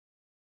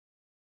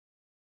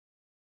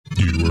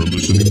You are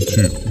listening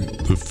to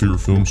the Fear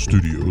Film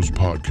Studios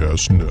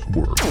Podcast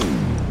Network.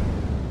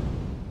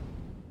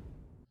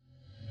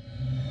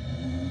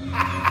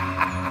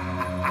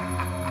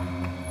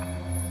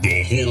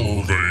 The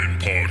Horror Vein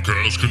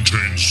Podcast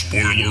contains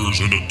spoilers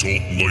and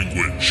adult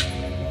language.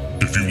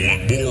 If you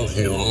want more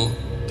horror,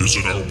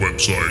 visit our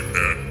website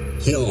at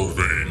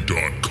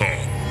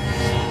horrorvein.com.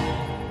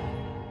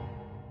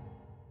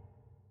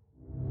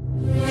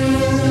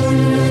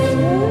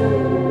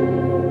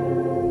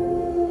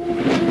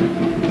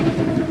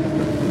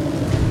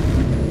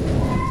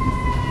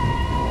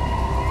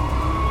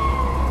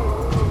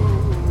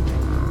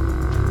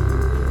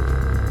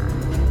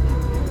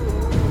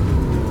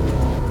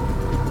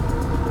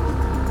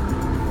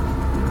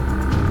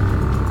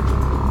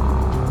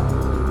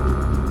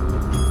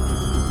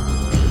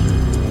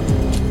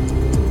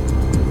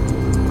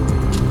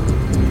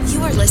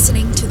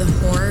 Listening to the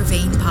Horror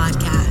Vein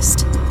Podcast,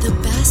 the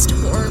best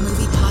horror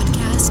movie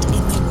podcast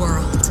in the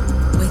world,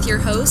 with your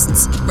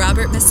hosts,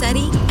 Robert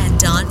Massetti and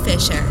Don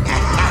Fisher.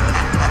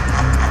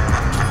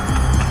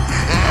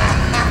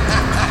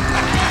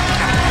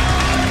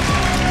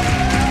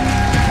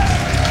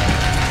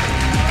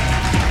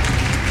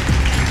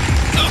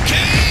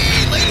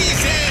 Okay,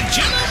 ladies and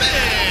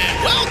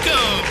gentlemen,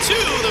 welcome to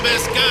the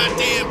best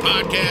goddamn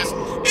podcast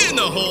in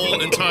the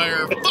whole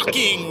entire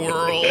fucking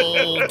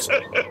world.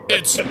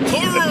 It's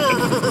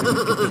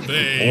Horror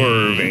Vein.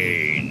 Horror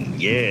Vein,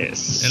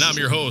 yes. And I'm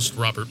your host,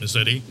 Robert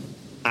Massetti.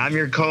 I'm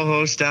your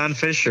co-host, Don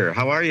Fisher.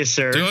 How are you,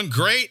 sir? Doing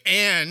great.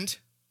 And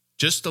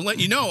just to let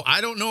you know,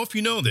 I don't know if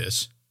you know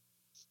this,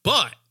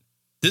 but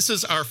this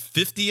is our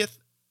 50th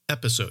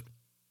episode.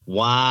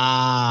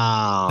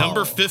 Wow.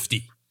 Number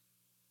 50.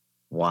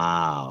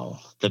 Wow.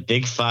 The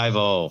big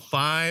 5-0.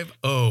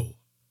 5-0.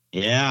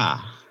 Yeah.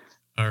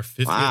 Our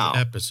 50th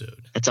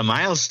episode. It's a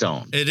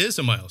milestone. It is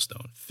a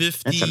milestone.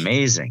 50 That's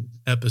amazing.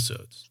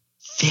 episodes.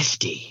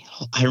 50.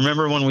 I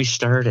remember when we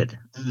started.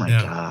 Oh, my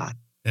God.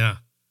 Yeah.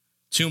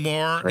 2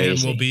 more Crazy.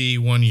 and we'll be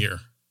 1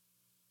 year.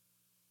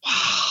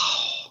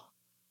 Wow.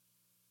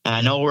 And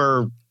I know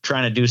we're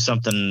trying to do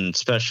something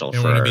special And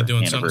for we're going our to be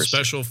doing something anniversary.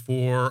 special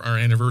for our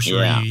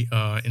anniversary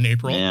in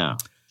April. Yeah.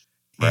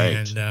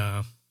 Right.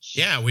 And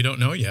we don't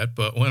know yet,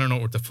 but I don't know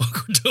what the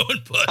fuck we're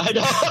doing. But I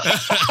know.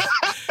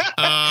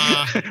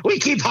 We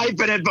keep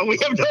hyping it, but we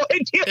have no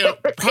idea.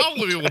 it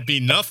probably will be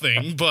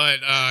nothing, but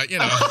I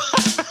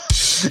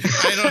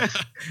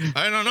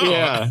don't know.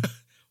 Yeah.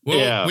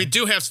 Well, we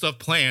do have stuff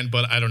planned,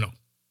 but I don't know.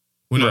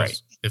 Who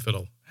knows if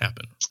it'll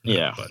happen?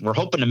 Yeah. But We're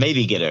hoping to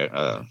maybe get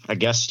a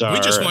guest star. we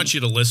just want you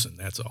to listen.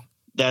 That's all.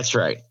 That's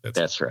right.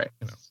 That's right.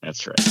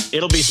 That's right.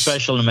 It'll be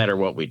special no matter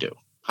what we do.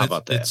 How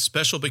about that? It's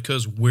special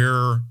because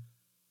we're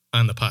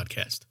on the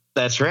podcast.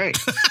 That's right.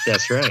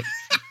 That's right.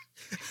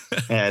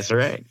 That's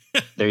right.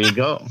 There you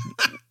go.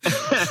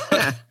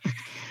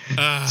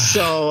 Yes,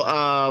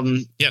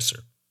 sir.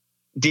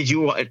 Did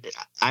you?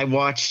 I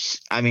watched.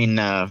 I mean,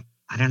 I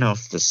don't know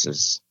if this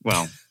is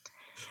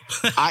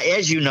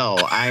as you know,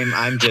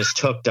 I'm just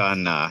hooked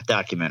on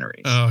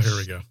documentaries. Oh, here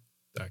we go.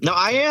 No,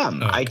 I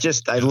am. Okay.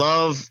 I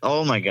love.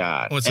 Oh my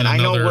God! What's and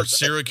another I know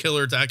serial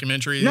killer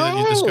documentary No, that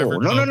you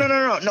discovered?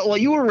 no. Well,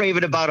 you were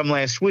raving about them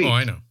last week. Oh,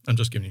 I know. I'm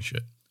just giving you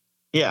shit.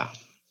 Yeah.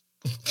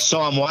 So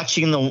I'm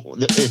watching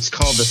it's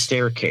called The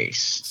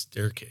Staircase.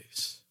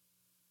 Staircase.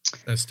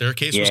 That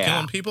staircase was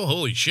killing people?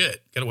 Holy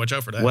shit. Got to watch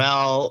out for that.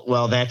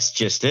 Well, that's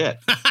just it.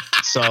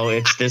 So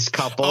it's this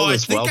couple,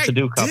 this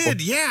well-to-do couple.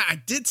 Yeah, I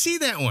did see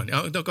that one.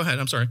 Oh, no, go ahead.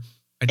 I'm sorry.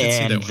 I did see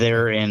that one. And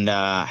they're in,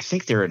 I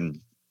think they're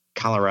in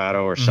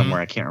Colorado or somewhere.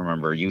 I can't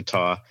remember.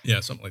 Utah. Yeah,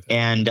 something like that.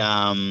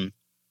 And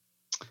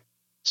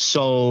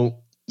so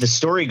the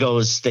story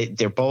goes,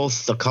 they're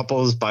both, the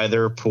couples by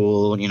their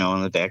pool,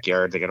 in the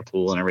backyard. They got a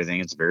pool and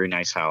everything. It's a very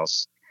nice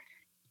house.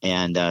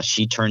 And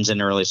she turns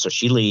in early, so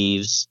she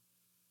leaves.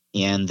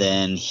 And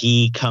then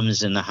he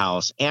comes in the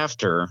house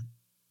after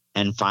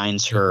and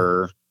finds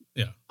her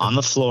on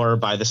the floor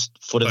by the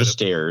foot of the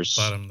stairs.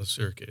 Bottom of the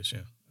staircase,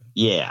 yeah.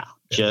 Yeah,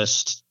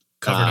 just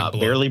covered in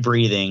blood. Barely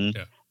breathing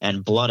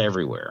and blood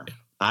everywhere. Yeah.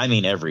 I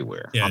mean,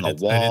 everywhere. On the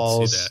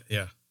walls. I did see that.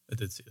 Yeah, I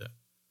did see that.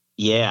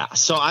 Yeah,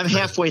 so I'm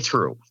halfway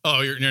through.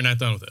 Oh, you're not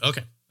done with it.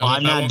 Okay.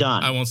 I'm not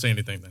done. I won't say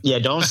anything then. Yeah,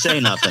 don't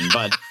say nothing,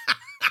 but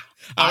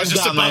I've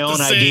got my own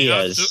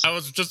ideas. I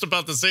was just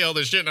about to say all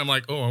this shit, and I'm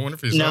like, oh, I wonder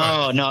if he's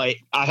No,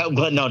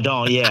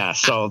 don't. Yeah,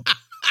 so...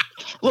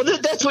 Well,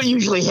 that's what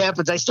usually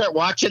happens. I start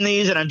watching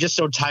these, and I'm just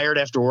so tired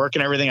after work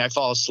and everything, I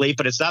fall asleep.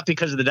 But it's not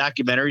because of the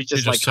documentary. It's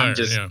just like tired,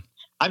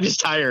 I'm just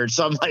tired.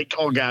 So I'm like,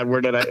 oh God, where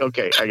did I?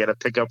 Okay, I got to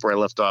pick up where I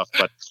left off.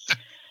 But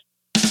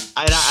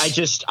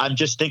I'm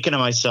just thinking to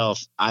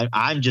myself,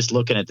 I'm just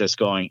looking at this,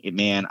 going,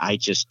 man, I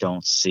just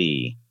don't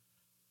see.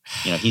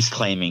 He's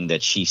claiming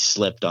that she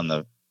slipped on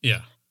the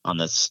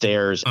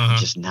stairs.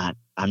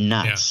 I'm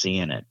not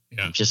seeing it.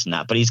 Yeah. I'm just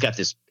not. But he's got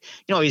this.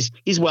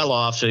 He's well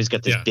off, so he's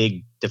got this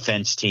big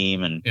defense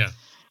team, and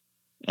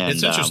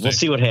it's interesting. We'll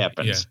see what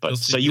happens. Yeah, but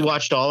so you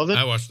watched all of it?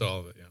 I watched all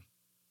of it.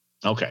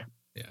 Yeah. Okay.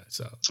 Yeah.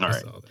 So all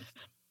right.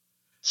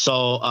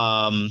 So,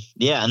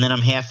 yeah, and then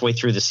I'm halfway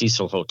through the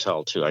Cecil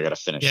Hotel too. I got to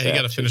finish. Yeah, that you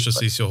got to finish the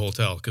too, Cecil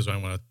Hotel because I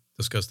want to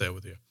discuss that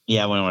with you.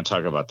 Yeah, we want to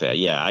talk about that.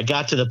 Yeah, I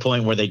got to the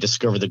point where they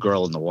discovered the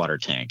girl in the water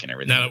tank and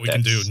everything. Now that we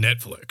can do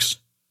Netflix.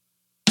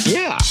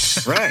 Yeah,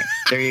 right.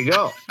 There you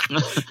go.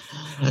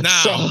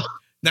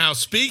 Now,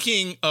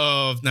 speaking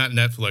of not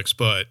Netflix,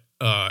 but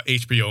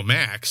HBO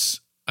Max,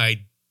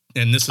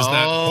 and this is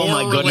not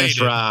horror my goodness,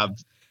 related. Rob.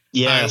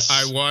 Yes.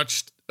 I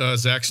watched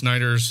Zack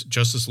Snyder's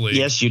Justice League.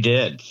 Yes, you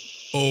did.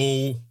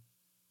 Oh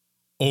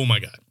my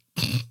God.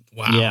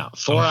 Wow. Yeah,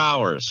 4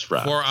 hours,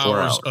 Rob. 4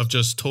 hours of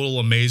just total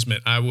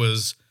amazement. I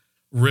was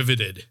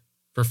riveted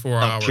for 4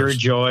 hours. Pure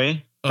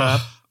joy.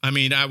 I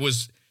mean,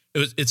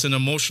 it's an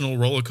emotional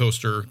roller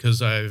coaster because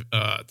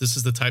this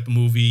is the type of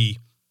movie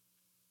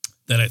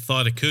that I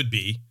thought it could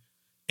be,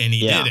 and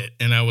he did it.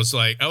 And I was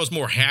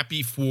more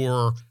happy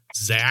for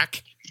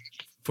Zach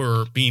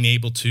for being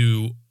able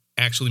to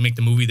actually make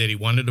the movie that he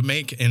wanted to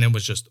make. And it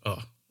was just, it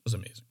was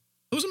amazing.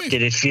 It was amazing.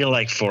 Did it feel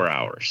like 4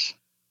 hours?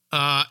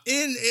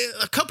 In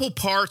a couple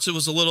parts, it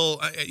was a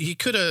little, he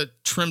could have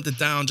trimmed it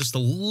down just a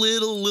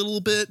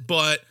little bit,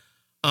 but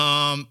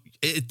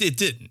it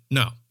didn't.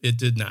 No, it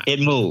did not. It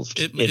moved.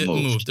 It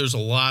moved. There's a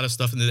lot of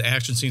stuff, and the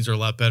action scenes are a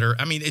lot better.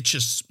 I mean, it's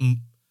just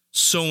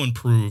so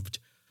improved.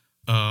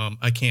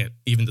 I can't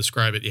even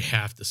describe it. You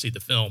have to see the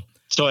film.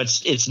 So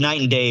it's night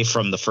and day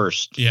from the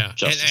first. Yeah.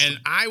 And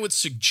I would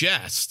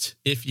suggest,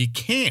 if you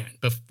can,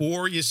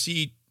 before you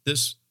see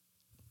this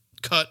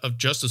cut of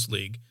Justice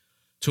League,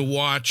 to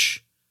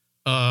watch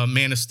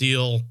Man of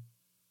Steel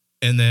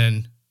and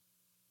then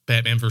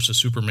Batman versus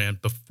Superman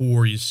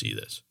before you see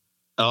this.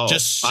 Oh,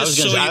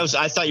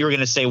 I thought you were going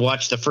to say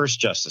watch the first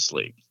Justice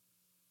League.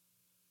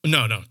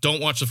 No,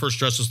 don't watch the first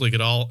Justice League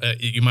at all.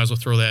 You might as well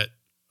throw that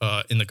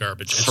in the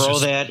garbage. Throw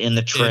that in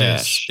the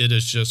trash. It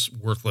is just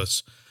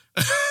worthless.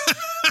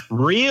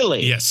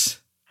 Really? Yes.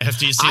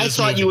 After you see I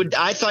thought you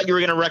were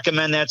going to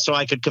recommend that so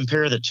I could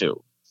compare the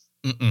two.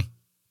 Mm-mm.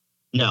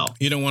 No,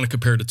 you don't want to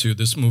compare the two.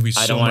 This movie's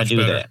so much better. I don't want to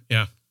do that.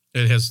 Yeah,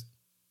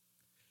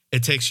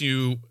 it takes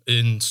you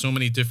in so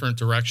many different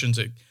directions.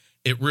 It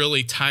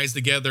really ties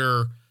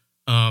together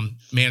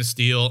Man of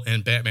Steel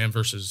and Batman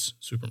versus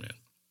Superman.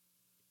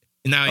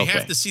 Now you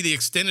have to see the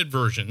extended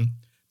version.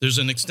 There's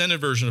an extended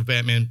version of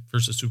Batman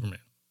versus Superman.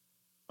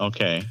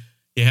 Okay.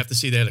 You have to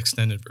see that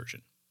extended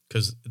version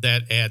because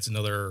that adds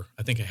another,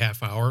 I think, a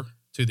half hour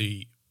to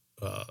the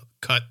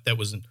cut that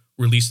was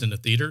released in the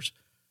theaters.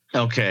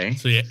 Okay.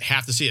 So you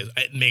have to see it.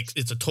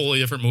 It's a totally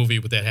different movie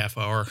with that half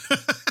hour.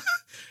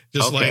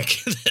 Just like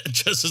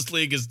Justice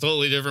League is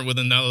totally different with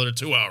another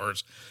 2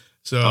 hours.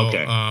 So,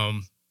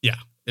 yeah,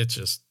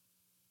 it's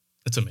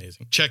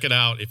amazing. Check it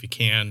out if you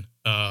can.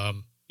 I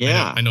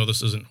know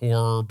this isn't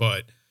horror,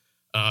 but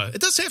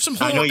it does have some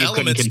horror elements to it. I know you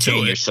couldn't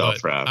contain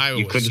yourself, Rob.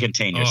 You couldn't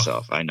contain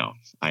yourself. I know.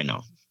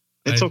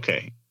 It's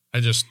okay. I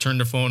just turned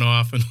the phone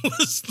off and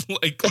was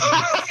like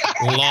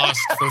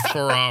lost for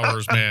 4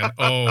 hours, man.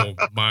 Oh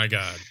my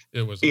God.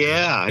 It was.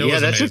 Yeah.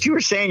 That's amazing. what you were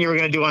saying you were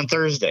going to do on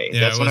Thursday. Yeah,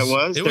 that's when it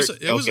was.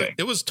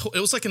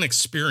 It was like an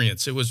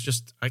experience. It was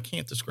just, I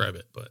can't describe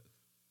it, but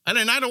I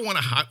don't want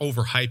to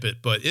overhype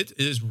it, but it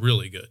is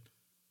really good.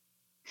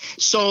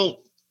 So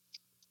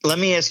let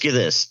me ask you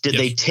this. Did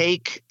they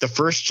take the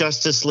first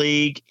Justice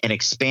League and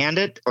expand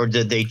it, or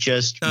did they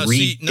just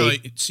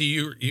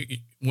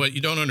what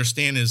you don't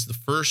understand is the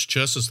first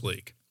Justice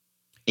League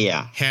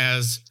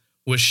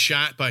was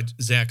shot by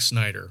Zack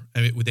Snyder.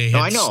 I mean, they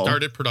had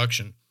started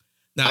production.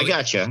 Now, I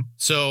gotcha.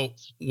 So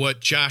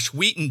what Josh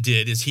Whedon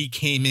did is he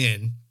came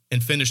in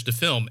and finished the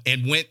film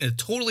and went in a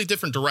totally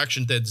different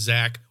direction that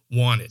Zack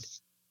wanted.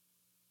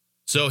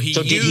 So he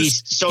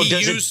used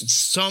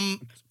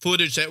some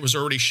footage that was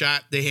already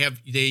shot. They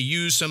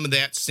used some of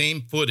that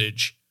same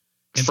footage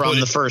from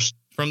the first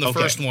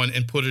one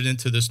and put it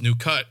into this new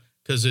cut.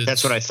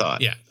 That's what I thought.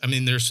 Yeah. I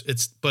mean,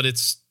 it's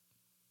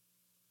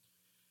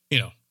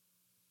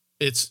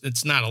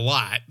not a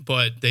lot,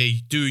 but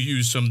they do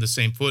use some of the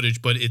same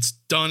footage, but it's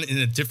done in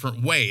a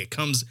different way. It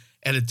comes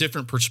at a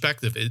different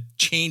perspective. It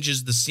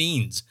changes the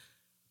scenes.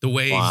 The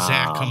way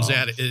Zack comes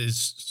at it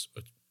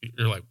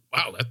you're like,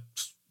 wow,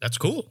 that's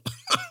cool.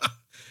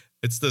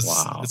 It's the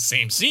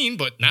same scene,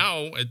 but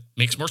now it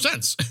makes more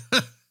sense.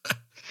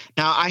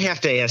 Now I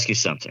have to ask you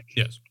something.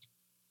 Yes.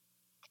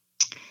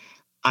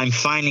 I'm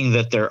finding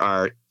that there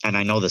are, and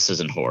I know this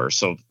isn't horror,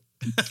 so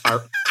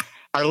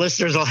our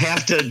listeners will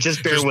have to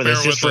just bear with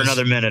us for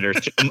another minute or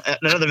two.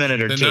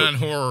 The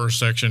non-horror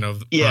section of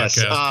the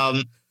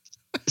podcast.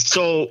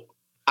 So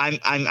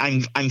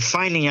I'm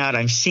finding out.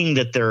 I'm seeing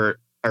that there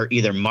are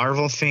either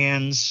Marvel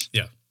fans,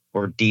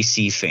 or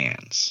DC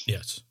fans.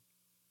 Yes.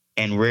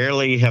 And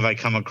rarely have I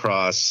come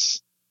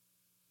across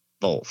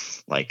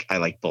both. Like I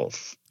like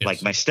both. Yes.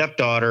 Like my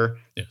stepdaughter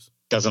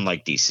doesn't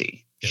like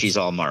DC. Yes. She's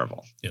all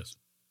Marvel. Yes.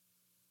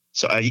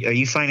 So are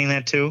you finding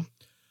that too?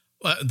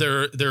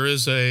 There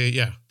is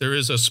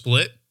a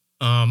split.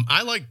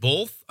 I like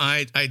both.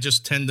 I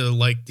just tend to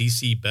like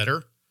DC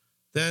better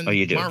than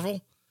Marvel.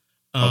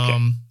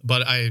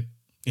 But I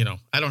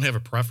don't have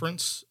a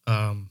preference.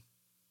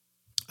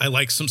 I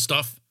like some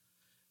stuff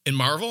in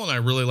Marvel, and I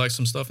really like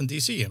some stuff in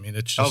DC. I mean,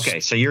 it's just, okay.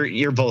 So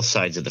you're both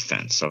sides of the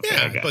fence. Okay,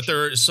 I yeah. got But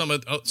you.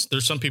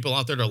 there's some people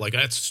out there that are like,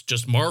 that's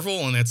just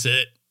Marvel and that's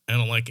it. I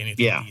don't like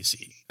anything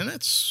DC, and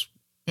that's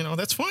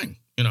that's fine.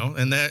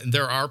 And that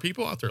there are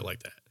people out there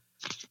like that.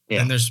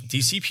 Yeah. And there's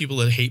DC people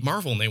that hate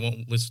Marvel and they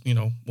won't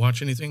listen,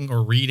 watch anything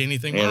or read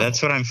anything. Yeah, Marvel.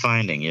 that's what I'm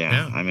finding.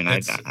 Yeah. I mean,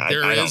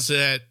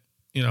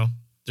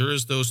 there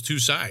is those two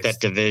sides. That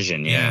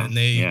division. Yeah. And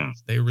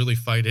they really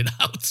fight it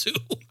out too.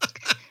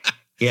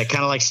 Yeah,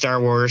 kind of like Star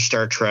Wars,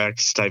 Star Trek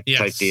type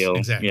deal.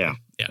 Exactly. Yeah.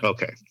 Yeah.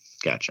 Okay.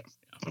 Gotcha.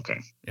 Okay.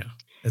 Yeah.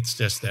 It's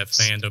just that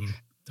fandom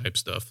type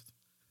stuff.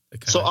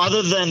 So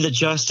other than the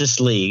Justice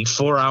League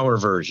 4-hour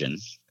version,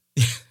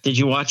 did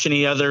you watch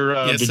any other?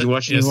 Did you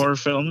watch any horror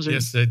films? Or?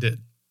 Yes, I did.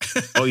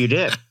 Oh, you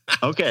did?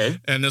 Okay.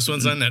 And this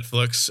one's on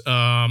Netflix.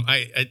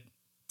 I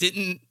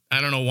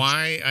don't know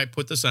why I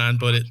put this on,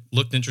 but it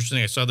looked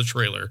interesting. I saw the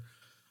trailer.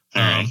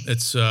 Right.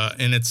 It's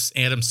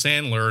Adam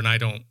Sandler, and I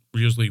don't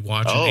usually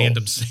watch an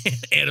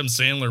Adam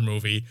Sandler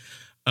movie.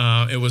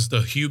 It was the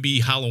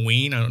Hubie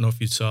Halloween. I don't know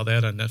if you saw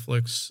that on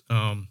Netflix.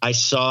 I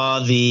saw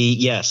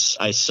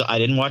I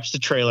didn't watch the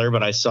trailer,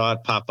 but I saw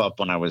it pop up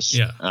when I was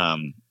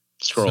scrolling.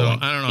 So,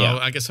 I don't know. Yeah.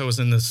 I guess I was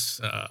in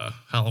this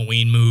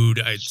Halloween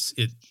mood.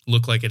 It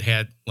looked like it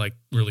had like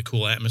really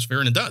cool atmosphere,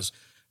 and it does.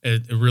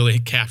 It really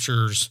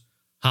captures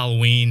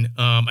Halloween.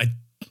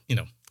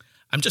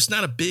 I'm just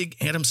not a big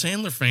Adam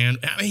Sandler fan.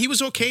 I mean, he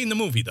was okay in the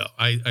movie, though.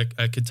 I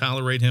could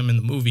tolerate him in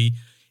the movie,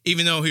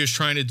 even though he was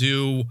trying to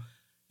do,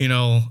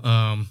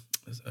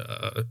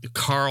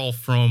 Carl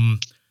from,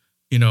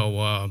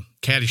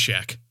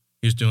 Caddyshack.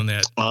 He was doing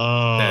that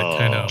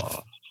kind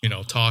of,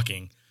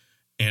 talking.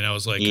 And I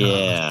was like,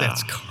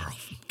 that's Carl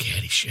from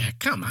Caddyshack.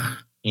 Come on.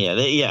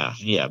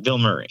 Yeah. Bill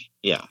Murray.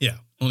 Yeah. Yeah.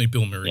 Only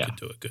Bill Murray could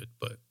do it good,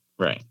 but.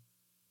 Right.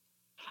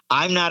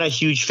 I'm not a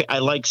huge fan. I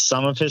like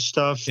some of his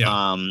stuff.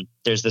 Yeah.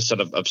 There's this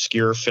sort of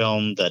obscure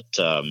film that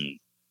a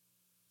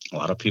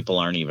lot of people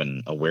aren't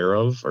even aware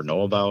of or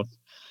know about.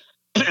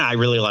 I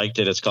really liked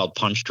it. It's called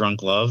Punch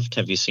Drunk Love.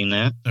 Have you seen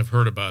that? I've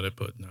heard about it,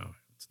 but no,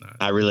 it's not.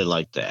 I really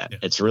liked that. Yeah.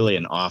 It's really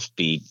an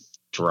offbeat,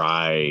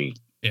 dry.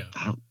 Yeah.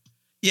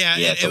 Yeah,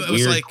 it's a it weird,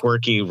 was like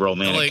quirky,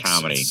 romantic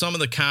comedy. Some of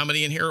the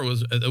comedy in here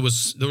there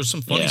was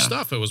some funny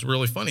stuff. It was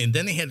really funny, and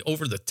then they had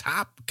over the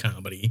top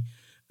comedy,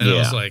 and I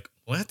was like,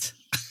 "What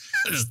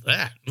is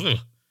that?" Ugh.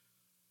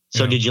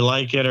 So, did you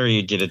like it, or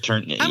did it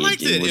turn? I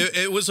liked it.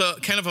 It was a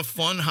kind of a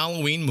fun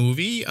Halloween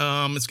movie.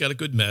 It's got a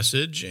good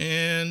message,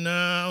 and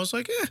I was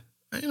like,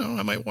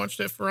 I might watch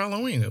that for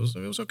Halloween. It was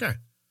okay.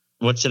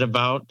 What's it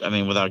about? I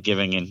mean, without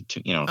giving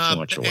into too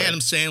much away.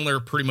 Adam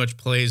Sandler pretty much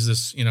plays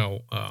this,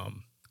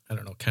 I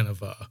don't know, kind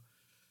of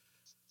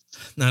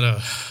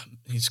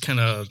he's kind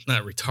of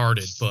not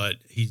retarded, but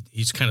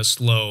he's kind of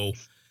slow,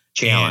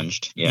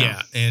 challenged.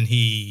 And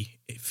he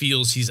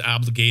feels he's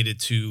obligated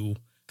to,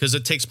 because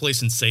it takes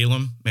place in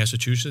Salem,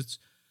 Massachusetts.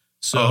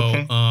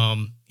 So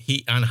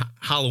he on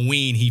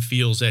Halloween he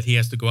feels that he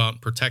has to go out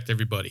and protect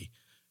everybody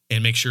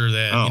and make sure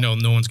that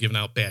no one's giving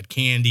out bad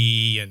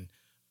candy and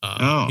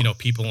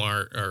people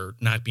are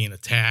not being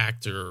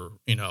attacked or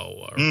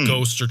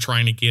ghosts are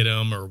trying to get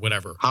him or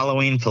whatever.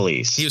 Halloween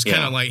police. He was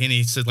kind of like, and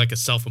he said like a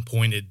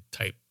self-appointed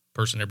type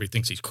person. Everybody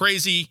thinks he's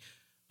crazy.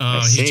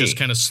 He's just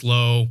kind of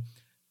slow.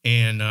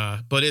 And,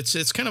 but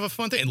it's kind of a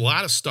fun thing. A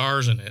lot of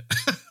stars in it,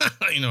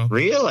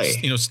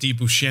 Really? Steve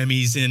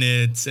Buscemi's in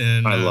it.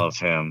 And I love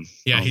him.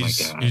 Yeah.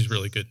 He's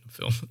really good in the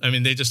film. I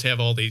mean, they just have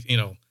all these,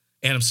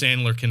 Adam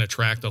Sandler can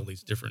attract all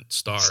these different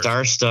stars.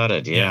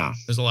 Star-studded, yeah.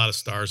 There's a lot of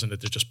stars in it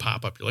that just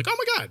pop up. You're like, oh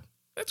my God,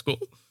 that's cool.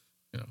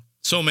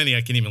 So many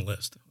I can't even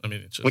list. I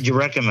mean, it's just. Would you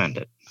recommend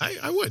it?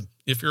 I would.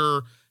 If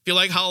you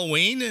like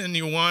Halloween and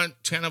you want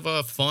kind of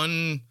a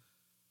fun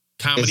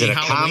comedy. Is it a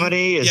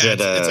comedy? It's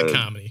a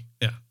comedy.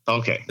 Yeah.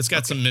 Okay. It's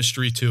got some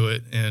mystery to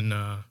it, and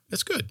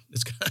it's good.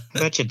 I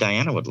bet you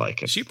Diana would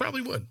like it. She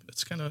probably would.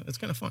 It's kind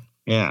of fun.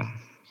 Yeah.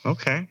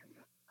 Okay.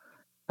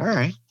 All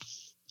right.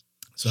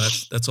 So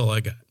that's all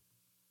I got.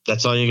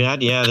 That's all you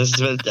got? Yeah,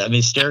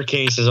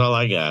 Staircase is all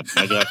I got.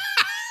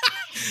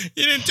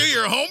 You didn't do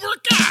your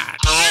homework? God.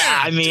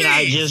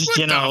 I just,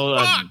 dude,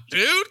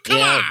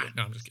 come on.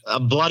 No, I'm just kidding. A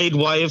bloodied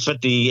wife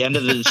at the end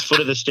of the foot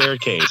of the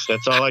staircase.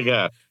 That's all I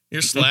got.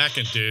 You're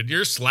slacking, dude.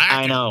 You're slacking.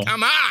 I know.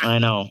 Come on. I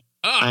know.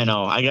 I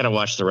know. I got to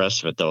watch the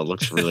rest of it, though. It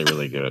looks really,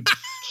 really good.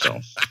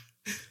 So,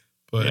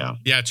 but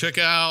yeah, check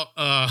out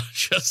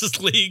Justice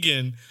League,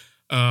 and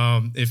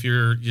if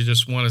you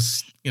just want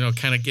to,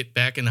 kind of get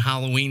back in the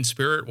Halloween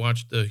spirit,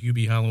 watch the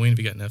Hubie Halloween if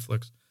you got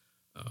Netflix.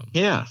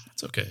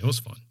 It's okay. It was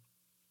fun.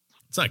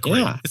 It's not great.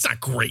 Yeah. It's not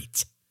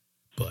great,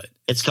 but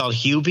it's called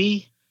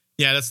Hubie.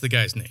 Yeah, that's the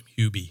guy's name.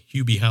 Hubie.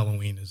 Hubie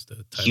Halloween is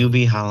the title.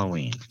 Hubie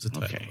Halloween.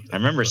 Okay. I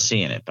remember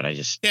seeing it, but I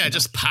just it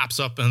just pops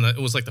up, and it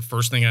was like the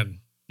first thing on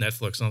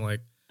Netflix. And I'm like,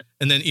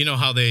 and then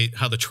how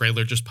the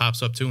trailer just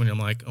pops up too, and I'm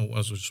like, I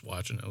was just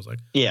watching it. I was like,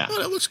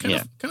 that looks kind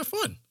of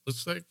fun.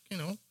 Looks like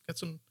got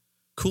some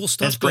cool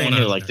stuff. That's brand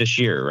new, like this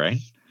year, right?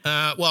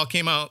 Well, it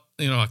came out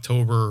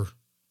October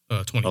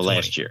 2020.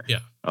 last year. Yeah.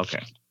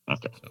 Okay.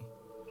 So.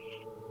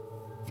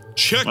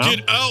 check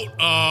it out.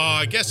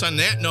 I guess on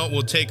that note,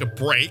 we'll take a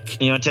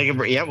break. You want to take a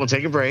break? Yeah, we'll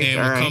take a break. And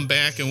All we'll right. come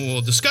back and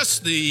we'll discuss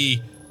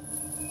the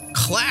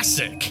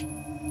classic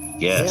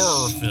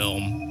horror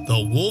film, The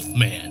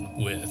Wolfman,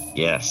 with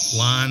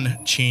Lon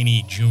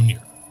Chaney Jr.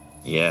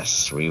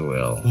 Yes, we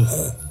will.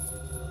 Ooh,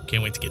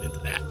 can't wait to get into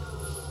that.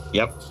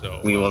 Yep.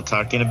 So we will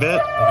talk in a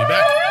bit. We'll be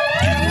back.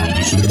 You are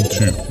listening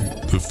to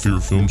the Fear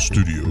Film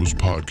Studios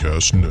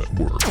Podcast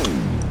Network.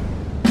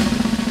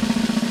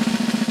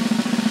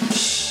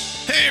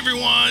 Hey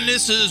everyone,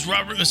 this is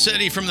Robert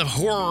Massetti from the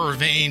Horror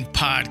Vein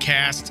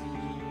Podcast.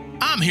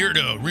 I'm here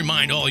to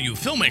remind all you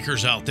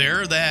filmmakers out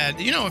there that,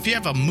 if you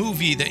have a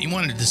movie that you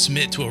wanted to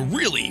submit to a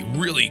really,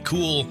 really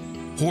cool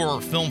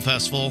horror film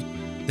festival,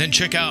 then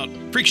check out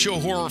Freak Show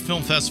Horror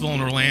Film Festival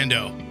in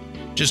Orlando.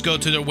 Just go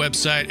to their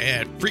website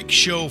at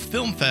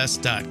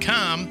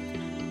freakshowfilmfest.com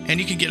and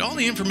you can get all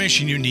the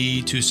information you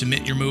need to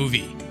submit your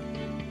movie.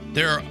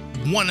 They're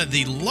one of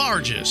the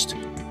largest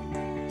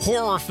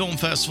horror film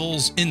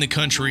festivals in the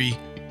country,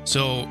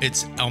 so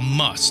it's a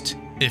must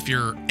if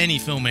you're any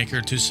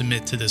filmmaker to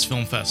submit to this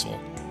film festival.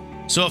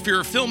 So if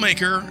you're a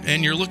filmmaker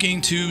and you're looking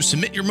to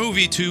submit your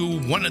movie to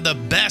one of the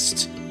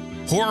best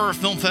horror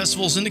film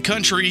festivals in the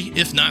country,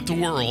 if not the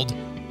world,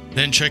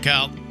 then check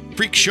out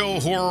Freak Show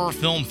Horror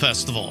Film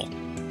Festival.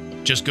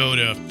 Just go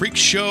to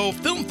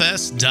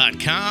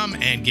freakshowfilmfest.com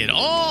and get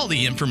all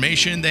the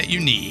information that you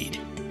need.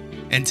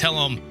 And tell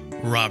them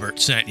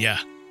Robert sent ya.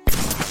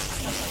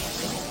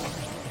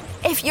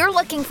 If you're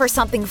looking for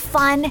something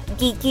fun,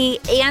 geeky,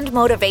 and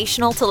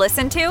motivational to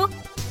listen to,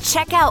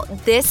 check out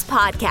this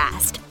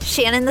podcast,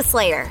 Shannon the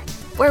Slayer,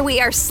 where we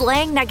are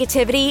slaying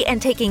negativity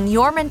and taking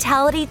your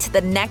mentality to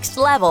the next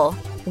level,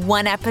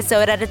 one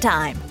episode at a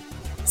time.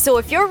 So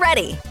if you're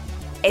ready,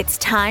 it's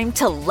time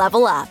to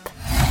level up.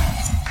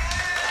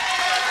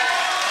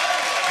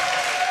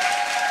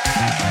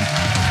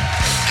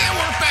 And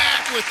we're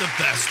back with the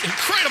best,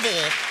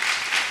 incredible,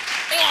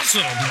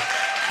 awesome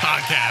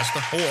podcast,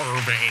 The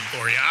Horror Vein,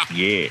 for you.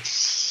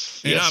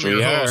 Yes. And I'm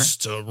your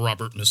host,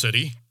 Robert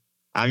Massetti.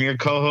 I'm your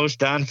co-host,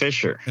 Don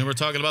Fisher. And we're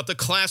talking about the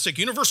classic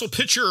Universal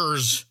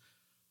Pictures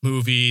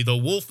movie, The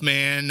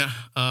Wolfman,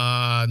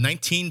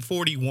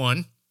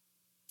 1941.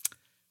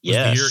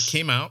 Yes. The year it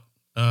came out,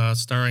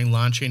 starring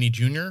Lon Chaney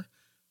Jr.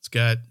 It's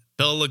got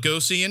Bela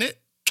Lugosi in it.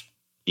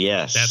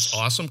 Yes. That's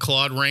awesome.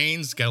 Claude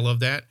Rains, gotta love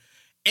that.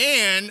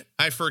 And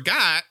I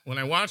forgot when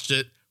I watched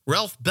it,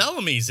 Ralph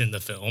Bellamy's in the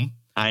film.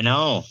 I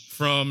know.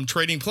 From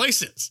Trading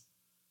Places.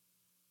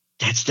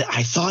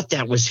 I thought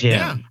that was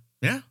him.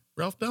 Yeah,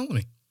 Ralph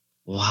Bellamy.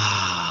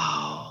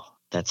 Wow.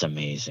 That's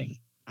amazing.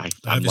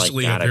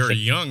 Obviously a very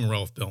young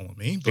Ralph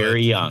Bellamy.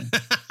 Very young.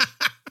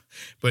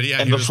 But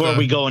yeah. And before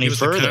we go any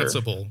further. The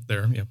constable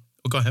there. Yeah.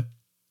 Oh, go ahead.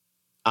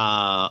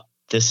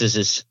 This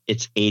is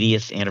its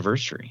 80th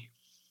anniversary.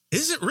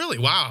 Is it really?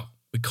 Wow.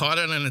 We caught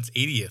it on its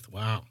 80th.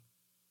 Wow.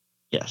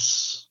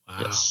 Yes. Wow.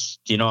 Yes.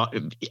 Do you know,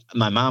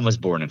 my mom was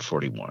born in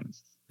 41.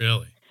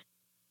 Really?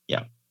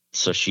 Yeah.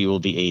 So she will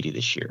be 80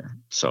 this year.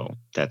 So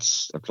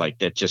that's like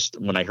that.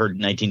 Just when I heard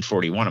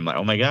 1941, I'm like,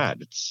 oh my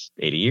God, it's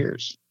 80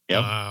 years.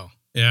 Yep. Wow.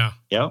 Yeah.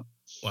 Yep.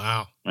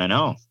 Wow. I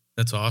know.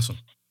 That's awesome.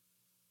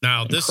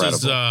 Now, this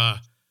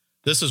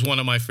is one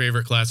of my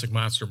favorite classic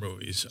monster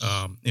movies.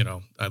 I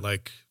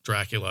like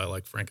Dracula, I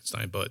like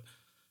Frankenstein, but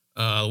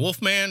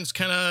Wolfman's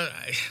kind of,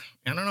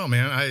 I don't know,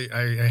 man.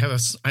 I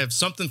have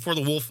something for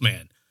the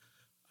Wolfman.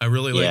 I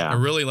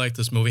really like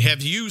this movie.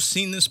 Have you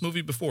seen this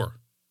movie before?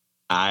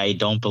 I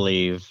don't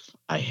believe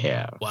I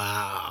have.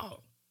 Wow.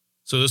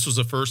 So this was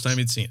the first time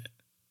you'd seen it.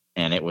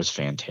 And it was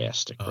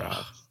fantastic,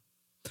 Rob.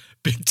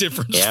 Big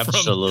difference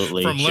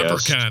Absolutely from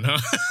Leprechaun, huh?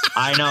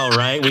 I know,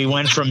 right? We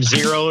went from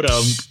 0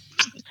 to,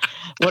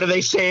 what are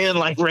they saying?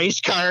 Like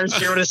race cars,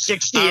 0 to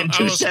 60 in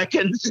 2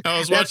 seconds.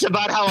 That's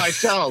about how I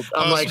felt.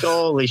 I'm like,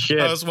 holy shit.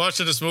 I was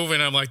watching this movie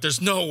and I'm like,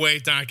 there's no way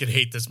Don could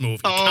hate this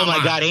movie. Oh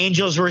my God.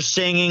 Angels were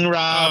singing,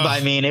 Rob. I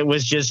mean, it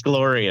was just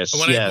glorious.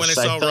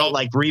 I felt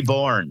like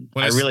reborn.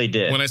 I really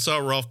did. When I saw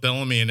Ralph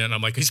Bellamy in it,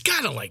 I'm like, he's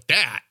got to like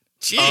that.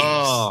 Jeez.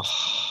 Oh,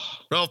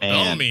 Ralph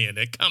Bellamy in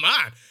it. Come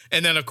on.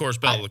 And then, of course,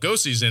 Bela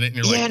Lugosi's in it. And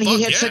you're and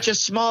he had such a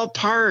small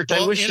part.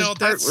 Well, I wish his part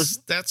was.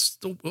 That's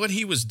what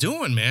he was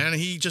doing, man.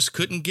 He just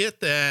couldn't get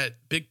that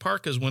big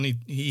part because when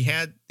he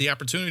had the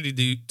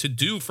opportunity to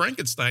do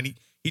Frankenstein,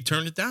 he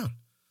turned it down.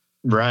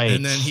 Right.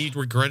 And then he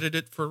regretted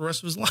it for the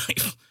rest of his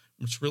life,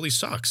 which really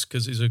sucks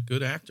because he's a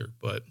good actor.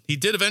 But he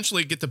did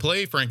eventually get to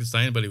play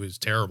Frankenstein, but he was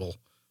terrible.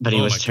 But he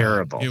was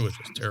terrible. God, he was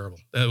just terrible.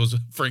 That was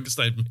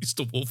Frankenstein meets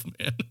the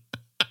Wolfman.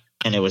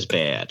 And it was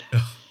bad.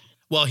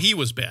 Well, he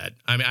was bad.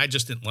 I mean, I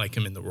just didn't like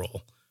him in the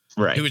role.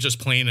 Right. He was just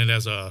playing it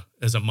as a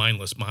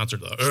mindless monster.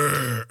 And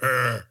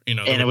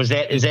is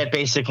that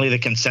basically the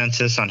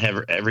consensus on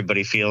how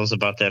everybody feels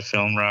about that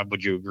film, Rob?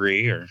 Would you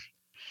agree? Or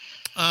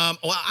well,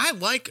 I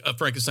like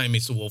Frankenstein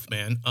Meets the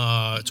Wolfman.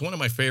 It's one of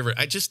my favorite.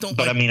 I just don't.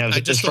 But I mean,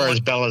 as far as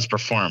Bella's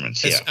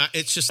performance,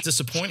 it's just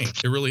disappointing.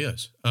 It really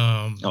is.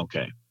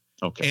 Okay.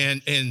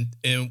 And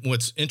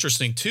what's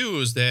interesting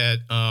too is that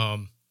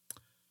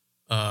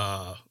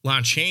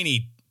Lon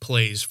Chaney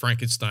plays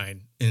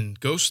Frankenstein in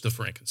Ghost of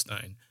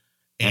Frankenstein.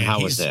 And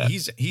how was that?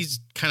 He's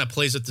kind of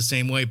plays it the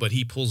same way, but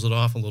he pulls it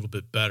off a little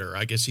bit better.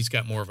 I guess he's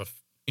got more of a,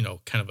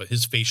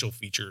 his facial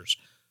features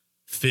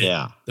fit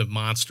the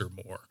monster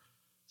more.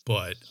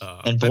 But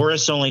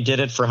Boris only did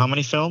it for how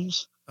many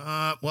films?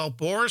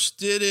 Boris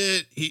did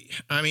it. He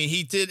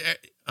did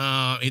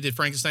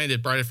Frankenstein,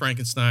 did Bride of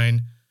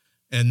Frankenstein,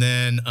 and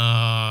then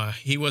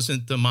he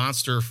wasn't the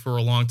monster for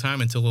a long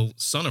time until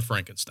Son of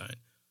Frankenstein.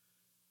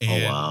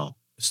 And wow.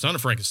 Son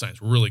of Frankenstein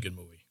is a really good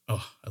movie.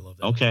 Oh, I love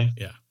that. Okay. Movie.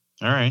 Yeah.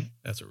 All right.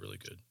 That's a really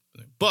good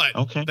thing. But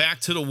back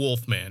to the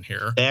Wolfman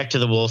here. Back to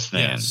the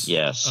Wolfman.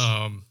 Yes.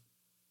 I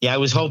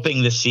was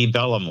hoping to see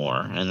Bella more,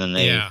 and then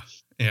they.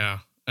 Yeah.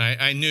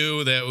 I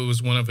knew that it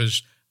was one of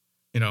his,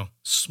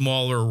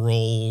 smaller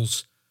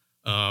roles,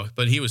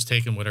 but he was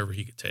taking whatever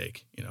he could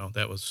take.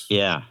 That was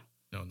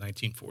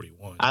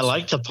 1941. I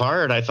liked the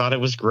part. I thought it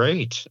was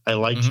great. I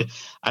liked it.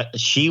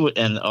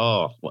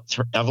 What's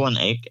her, Evelyn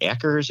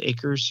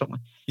Akers, something.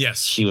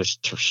 Yes, she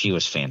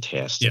was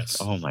fantastic. Yes.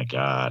 Oh my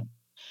God.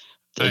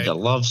 The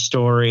love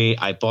story.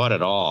 I bought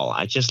it all.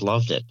 I just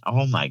loved it.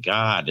 Oh my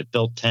God. It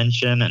built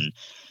tension and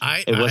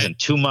it wasn't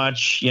too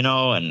much, and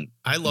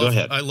go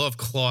ahead. I love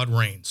Claude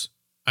Rains.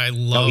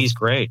 He's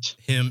great.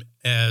 Him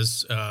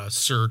as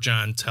Sir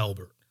John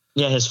Talbot.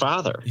 Yeah. His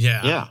father.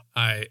 Yeah.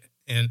 I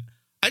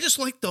just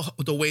like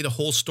the way the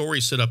whole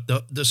story set up.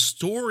 The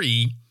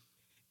story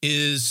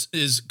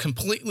is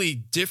completely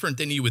different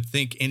than you would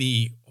think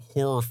any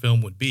horror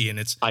film would be.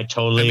 And I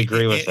totally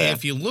agree with that.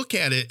 If you look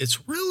at it,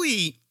 it's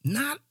really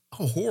not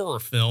a horror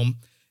film.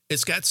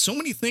 It's got so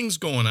many things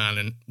going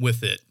on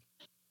with it.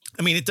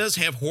 I mean, it does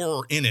have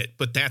horror in it,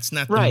 but that's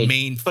not the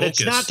main focus. But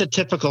it's not the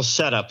typical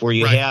setup where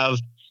you have,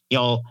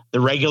 the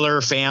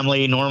regular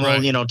family,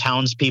 normal,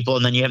 townspeople,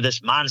 and then you have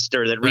this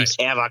monster that wreaks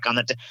havoc on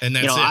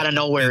out of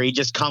nowhere. He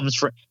just comes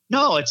from.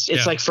 No, it's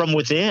like from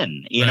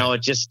within.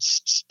 It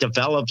just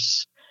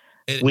develops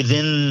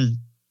within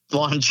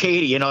Lon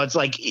Chaney. It's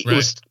like it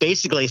was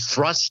basically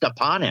thrust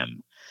upon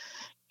him.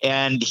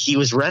 And he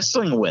was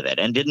wrestling with it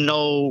and didn't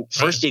know.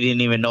 First, he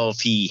didn't even know if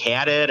he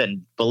had it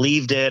and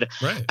believed it.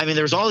 Right. I mean,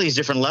 there's all these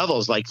different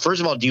levels. Like, first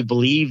of all, do you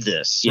believe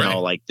this?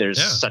 Like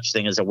there's such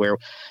thing as a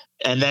werewolf.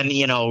 And then,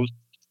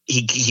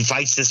 he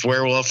fights this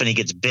werewolf and he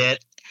gets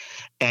bit.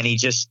 And he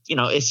just,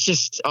 it's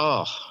just,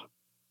 I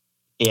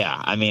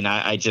mean,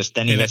 I just,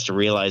 then he has to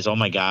realize, oh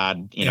my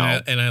God,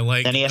 and I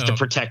like, then he has to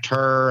protect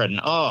her and,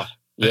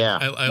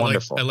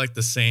 wonderful. I like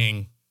the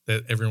saying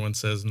that everyone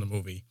says in the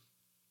movie.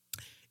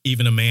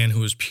 Even a man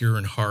who is pure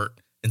in heart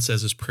and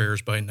says his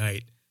prayers by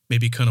night may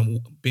become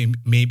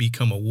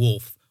a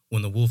wolf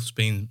when the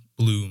wolfsbane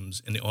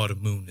blooms and the autumn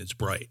moon is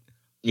bright.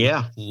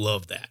 Yeah.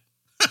 Love that.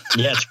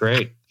 Yeah, it's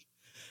great.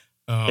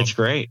 It's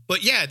great. But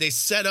they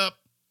set up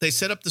the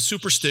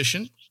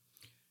superstition,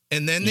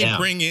 and then they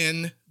bring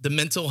in the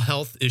mental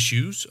health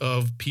issues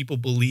of people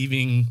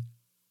believing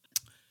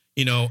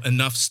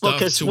enough stuff.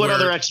 Because what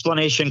other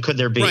explanation could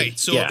there be? Right.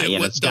 So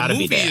the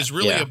movie is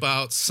really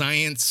about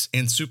science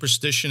and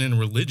superstition and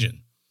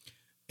religion.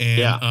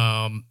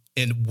 And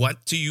and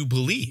what do you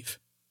believe?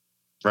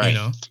 Right.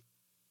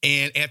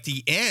 And at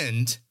the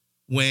end,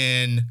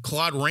 when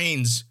Claude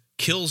Rains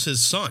kills his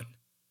son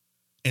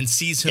and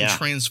sees him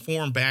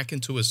transform back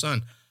into his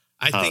son,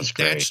 I think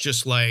that's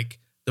just like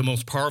the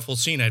most powerful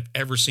scene I've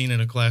ever seen in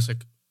a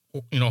classic,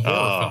 horror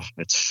film.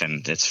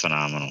 It's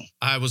phenomenal.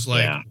 I was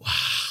like, wow.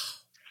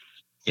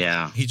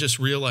 Yeah. He just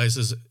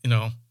realizes,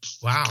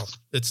 wow,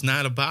 it's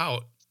not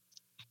about,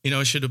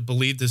 I should have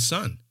believed his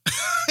son.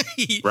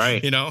 He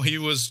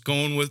was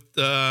going with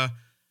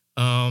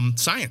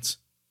science.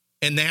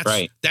 And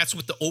that's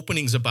what the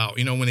opening's about.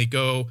 When they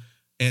go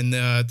and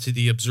to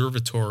the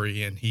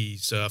observatory and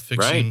he's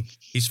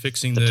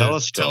fixing the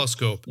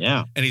telescope.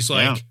 Yeah. And he's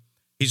like,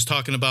 he's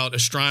talking about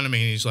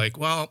astronomy and he's like,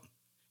 well,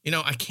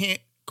 I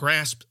can't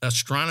grasp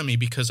astronomy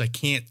because I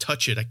can't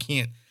touch it. I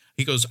can't.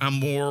 He goes, I'm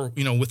more,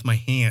 with my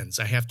hands.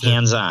 I have to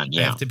hands-on.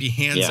 I have to be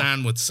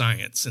hands-on with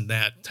science and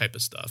that type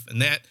of stuff.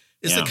 And that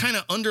is the kind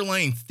of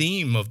underlying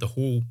theme of the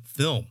whole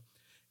film.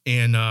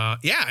 And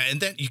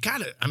and then you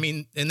gotta,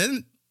 and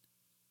then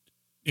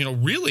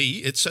really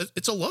it's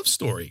a love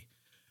story.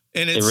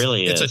 And it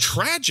really is. It's a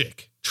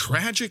tragic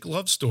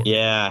love story.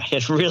 Yeah,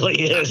 it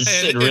really is.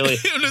 And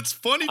it's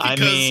funny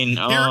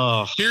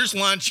because here's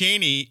Lon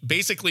Chaney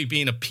basically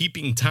being a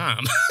peeping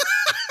Tom.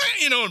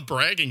 And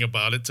bragging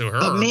about it to her.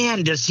 But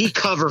man, does he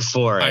cover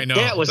for it? I know.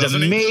 That was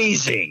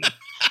amazing.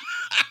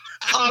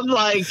 I'm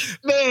like,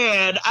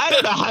 man, I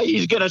don't know how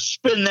he's going to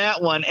spin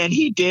that one. And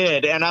he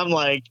did. And I'm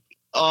like,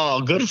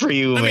 oh, good for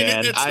you,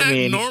 man. It's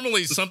not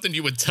normally something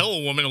you would tell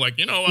a woman, like,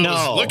 I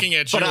was looking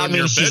at you in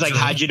your she's bedroom. Like,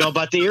 how'd you know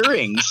about the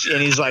earrings?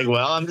 And he's like,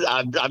 well,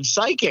 I'm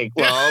psychic.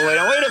 Well,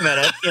 wait a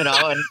minute, and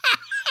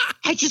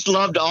I just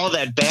loved all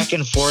that back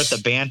and forth, the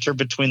banter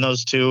between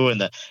those two, and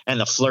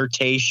the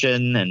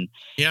flirtation, and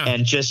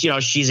just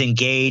she's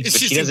engaged,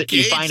 but she doesn't.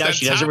 You find out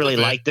she doesn't really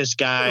like this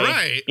guy,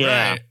 right?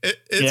 Yeah,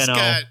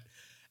 right.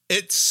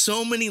 It's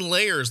so many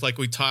layers, like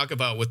we talk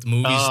about with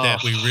movies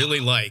that we really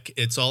like.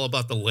 It's all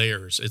about the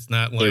layers. It's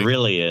not like it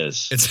really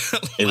is. It's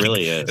not it like,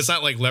 really is. It's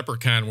not like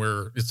Leprechaun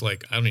where it's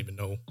like I don't even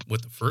know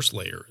what the first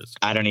layer is.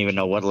 I don't even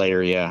know what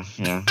layer. Yeah.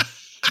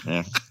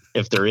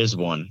 If there is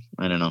one,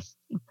 I don't know.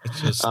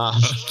 It's just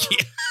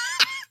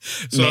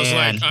So I was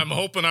like, I'm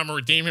hoping I'm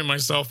redeeming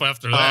myself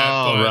after that.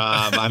 Oh,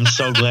 Rob, I'm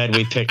so glad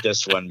we picked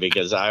this one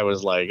because I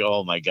was like,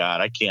 oh my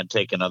God, I can't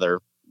take another,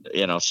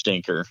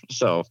 stinker.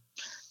 So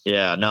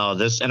yeah, no,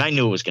 and I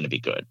knew it was going to be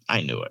good.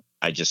 I knew it.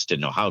 I just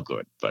didn't know how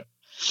good, but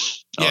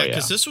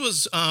because this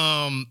was,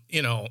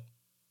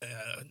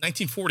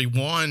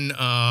 1941,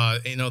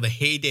 the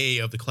heyday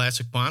of the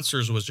classic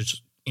monsters was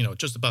just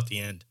about the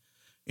end.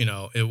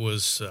 It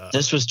was,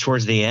 this was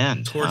towards the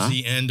end,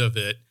 the end of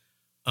it.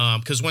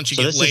 Because once you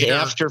get later, this is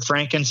after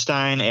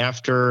Frankenstein,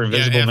 after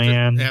Invisible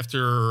Man,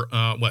 after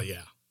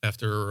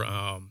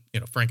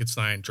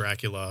Frankenstein,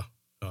 Dracula,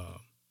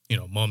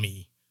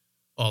 Mummy,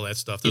 all that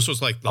stuff. This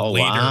was like the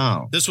later.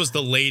 Wow. This was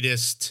the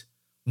latest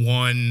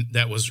one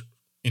that was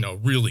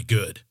really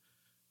good.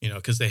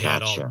 Because they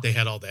had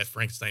all that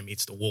Frankenstein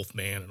meets the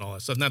Wolfman and all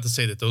that stuff. Not to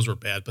say that those were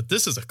bad, but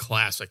this is a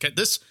classic.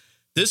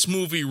 This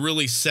movie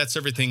really sets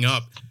everything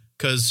up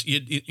because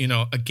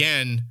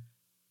again.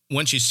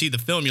 Once you see the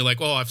film, you're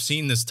like, oh, I've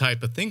seen this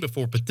type of thing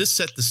before, but this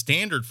set the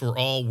standard for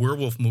all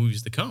werewolf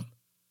movies to come.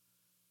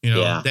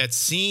 That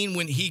scene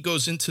when he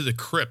goes into the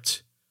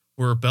crypt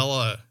where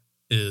Bella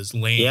is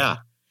laying.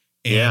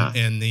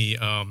 And the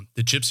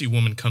gypsy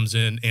woman comes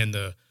in and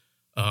the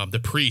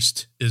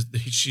priest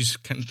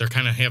they're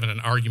kind of having an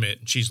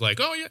argument and she's like,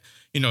 oh yeah.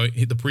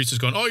 The priest is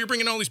going, oh, you're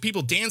bringing all these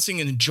people dancing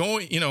and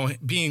enjoying,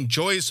 being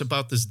joyous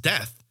about this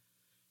death,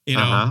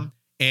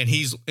 And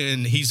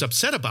he's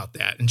upset about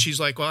that. And she's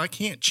like, well, I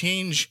can't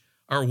change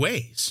our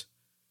ways.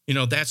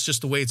 That's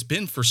just the way it's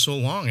been for so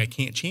long. I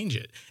can't change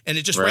it. And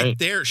it just right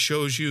there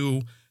shows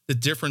you the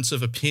difference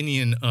of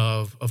opinion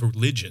of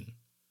religion.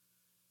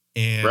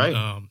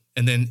 And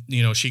and then,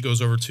 she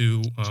goes over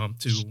to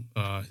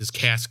his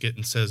casket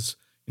and says,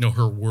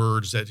 her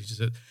words that he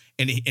said.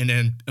 And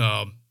then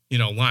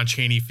Lon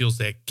Chaney feels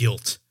that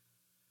guilt.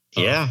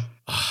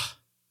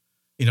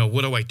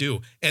 What do I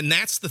do? And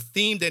that's the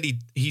theme that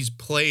he's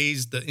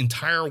plays the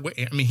entire way.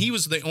 I mean, he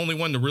was the only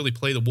one to really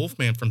play the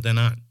Wolfman from then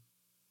on.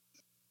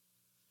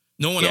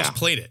 No one else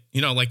played it.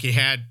 Like you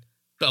had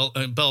Bela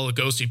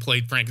Lugosi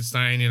played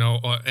Frankenstein.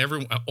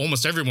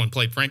 Almost everyone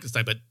played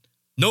Frankenstein, but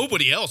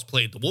nobody else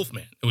played the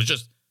Wolfman. It was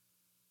just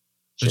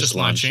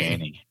Lon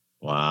Chaney.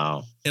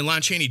 Wow. And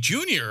Lon Chaney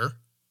Jr.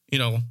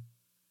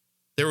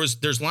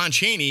 There's Lon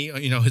Chaney.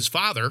 His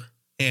father,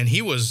 and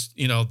he was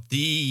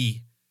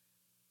the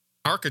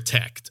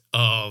architect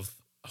of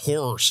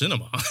horror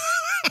cinema.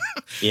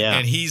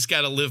 And he's got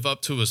to live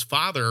up to his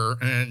father.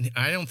 And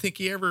I don't think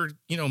he ever,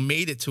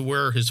 made it to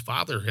where his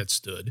father had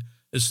stood.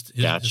 His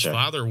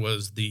father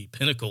was the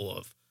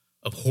pinnacle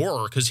of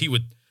horror because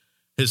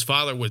his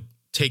father would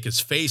take his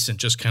face and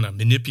just kind of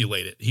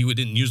manipulate it. He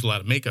didn't use a lot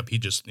of makeup. He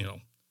just,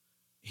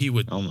 he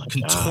would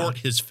contort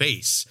his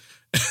face.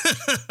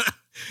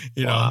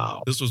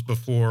 Wow. This was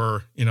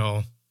before,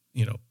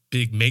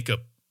 big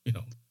makeup,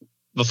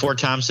 Before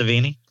Tom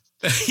Savini?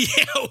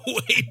 Yeah,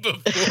 way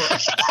before.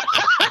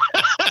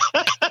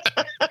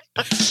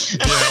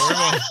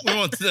 we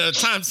want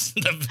Tom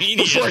Savini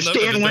before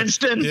Stan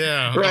Winston.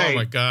 Yeah. Right. Oh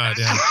my God.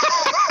 Yeah.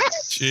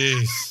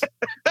 Jeez.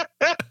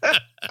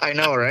 I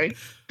know, right?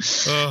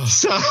 Oh.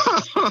 So,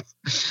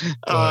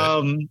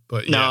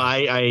 but no,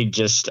 I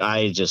just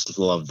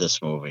love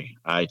this movie.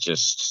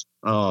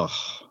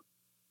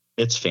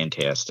 It's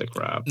fantastic,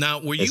 Rob. Now,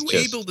 were you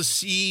able to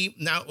see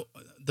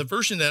the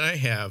version that I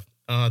have?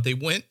 They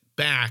went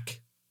back.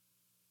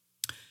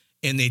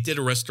 And they did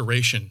a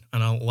restoration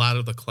on a lot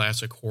of the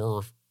classic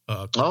horror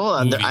movies.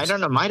 I don't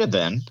know. Might have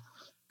been.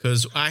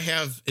 Because I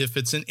have, if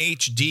it's in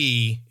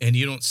HD and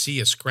you don't see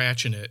a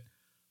scratch in it,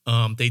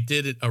 they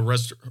did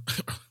a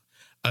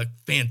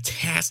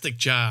fantastic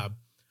job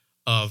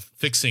of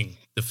fixing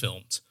the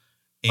films.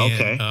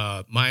 And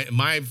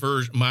my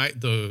version,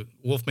 the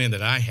Wolfman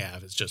that I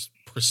have is just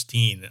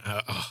pristine.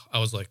 I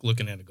was like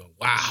looking at it going,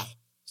 wow.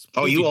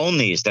 Oh, you own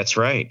these. That's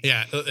right.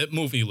 Yeah, that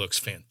movie looks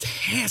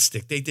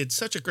fantastic. They did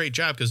such a great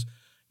job because,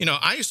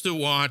 I used to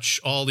watch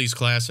all these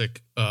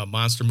classic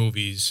monster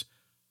movies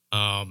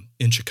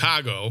in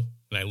Chicago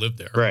when I lived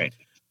there. Right.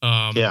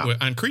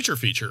 On Creature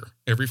Feature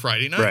every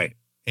Friday night. Right.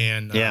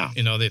 And,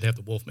 they'd have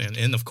the Wolfman.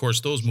 And, of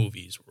course, those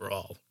movies were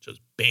all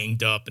just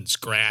banged up and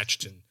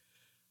scratched and,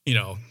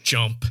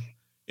 Jump,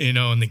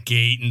 and the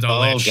gate and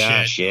all that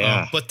gosh, shit.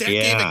 Yeah. But that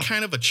gave it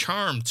kind of a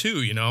charm,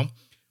 too,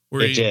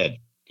 where it did.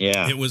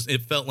 Yeah,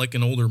 it felt like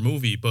an older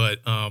movie, but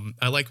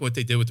I like what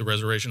they did with the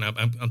restoration.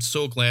 I'm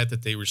so glad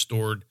that they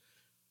restored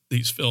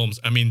these films.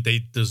 I mean, they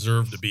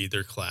deserve to be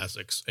their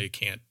classics. You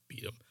can't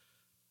beat them.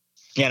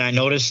 Yeah, and I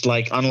noticed,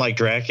 unlike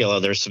Dracula,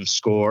 there's some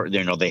score.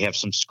 They have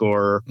some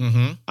score,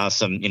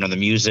 some the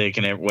music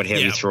and what have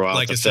you throughout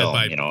like the I film.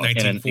 Said, by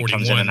 1941, and it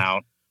comes in and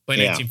out. By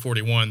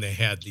 1941, they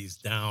had these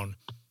down.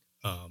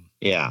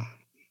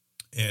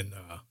 And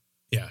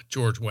Yeah,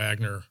 George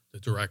Wagner, the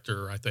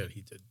director, I thought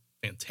he did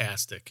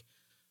fantastic.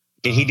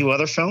 Did he do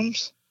other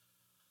films?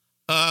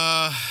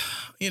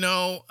 You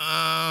know,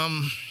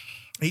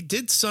 he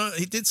did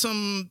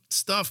some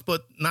stuff,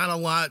 but not a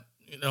lot.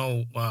 You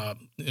know,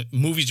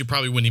 movies you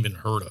probably wouldn't even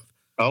heard of.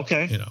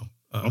 Okay. You know.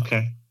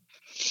 Okay.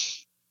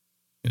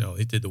 You know,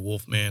 he did The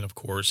Wolfman, of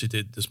course. He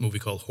did this movie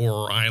called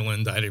Horror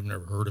Island. I'd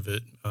never heard of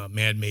it.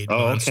 Man-Made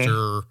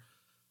Monster,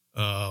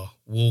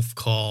 Wolf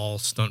Call,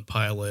 Stunt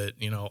Pilot.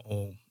 You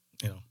know,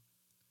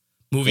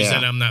 movies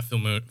that I'm not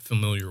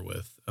familiar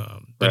with.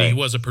 But he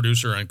was a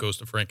producer on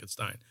Ghost of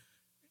Frankenstein.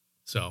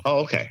 So. Oh,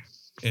 okay.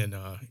 And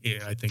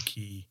I think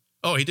he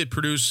did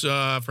produce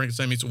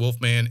Frankenstein Meets the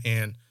Wolfman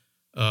and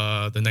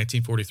the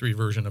 1943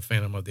 version of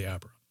Phantom of the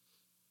Opera.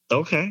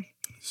 Okay.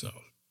 So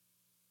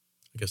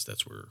I guess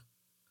that's where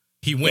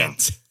he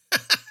went.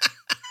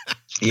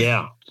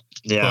 Yeah.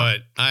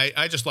 But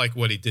I just like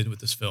what he did with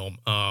this film.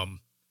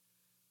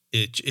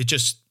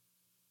 It's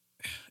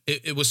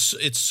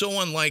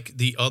so unlike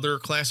the other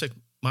classic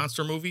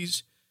monster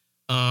movies.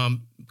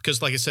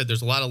 Because like I said,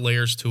 there's a lot of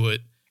layers to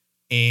it.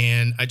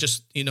 And I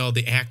just,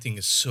 the acting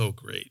is so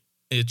great.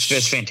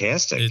 It's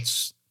fantastic.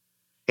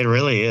 It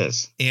really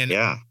is. And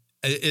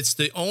it's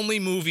the only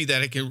movie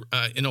that it can,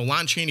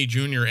 Lon Chaney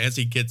Jr. as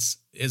he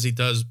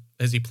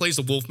plays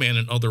the Wolfman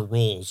in other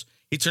roles,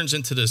 he turns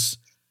into this,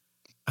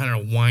 I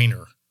don't know,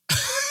 whiner.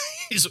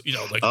 He's,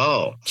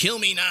 kill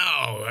me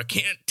now. I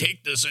can't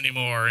take this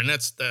anymore. And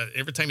that's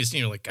every time you see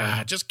him, you're like,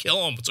 God, just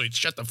kill him. So he'd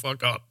shut the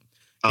fuck up.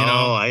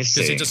 I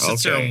see. Because he just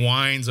sits there and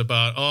whines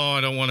about,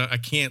 I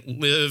can't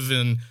live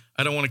and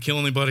I don't want to kill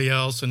anybody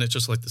else. And it's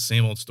just like the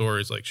same old story.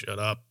 It's like, shut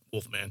up,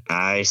 Wolfman.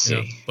 I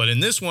see. But in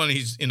this one,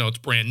 he's, it's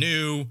brand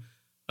new.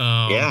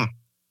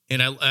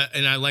 And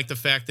I like the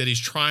fact that he's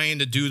trying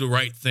to do the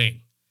right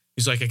thing.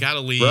 He's like, I got to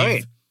leave.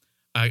 Right.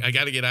 I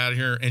got to get out of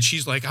here. And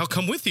she's like, I'll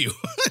come with you.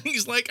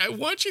 He's like, I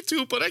want you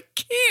to, but I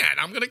can't.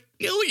 I'm going to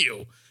kill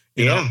you.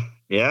 You know?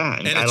 Yeah.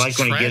 And I like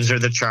when he gives her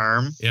the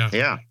charm. Yeah.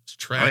 Yeah. It's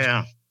tragic. Oh,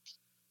 yeah.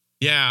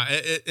 Yeah.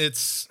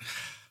 It's.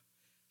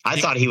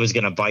 I thought he was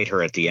going to bite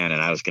her at the end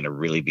and I was going to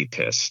really be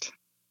pissed.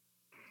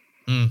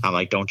 I'm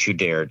like, don't you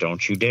dare.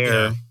 Don't you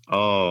dare. Yeah.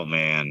 Oh,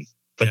 man.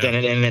 But then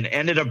it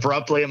ended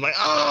abruptly. I'm like,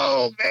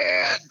 oh,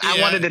 man. I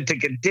wanted it to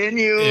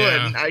continue.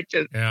 Yeah. And I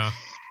just.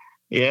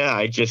 Yeah.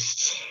 I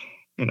just.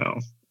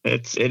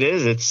 It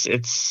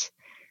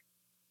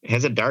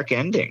has a dark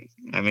ending.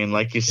 I mean,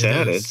 like you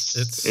said, it's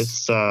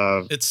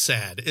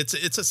sad.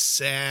 It's a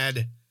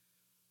sad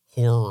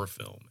horror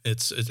film.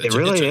 It's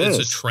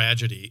a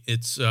tragedy.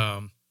 It's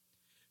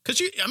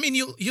because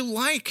you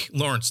like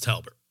Lawrence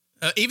Talbot,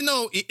 even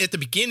though at the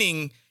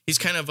beginning he's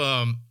kind of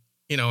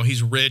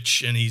he's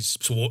rich and he's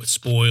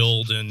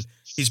spoiled and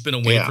he's been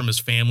away from his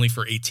family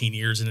for 18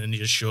 years and then he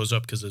just shows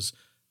up because his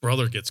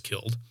brother gets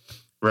killed.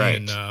 Right.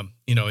 And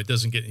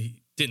he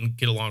didn't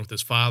get along with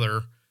his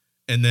father.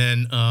 And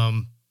then,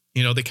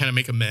 they kind of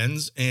make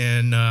amends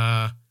and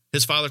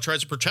his father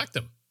tries to protect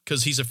him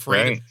because he's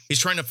afraid. Right.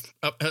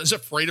 He's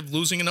afraid of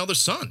losing another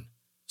son.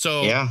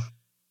 So,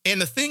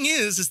 and the thing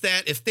is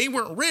that if they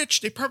weren't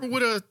rich, they probably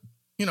would have,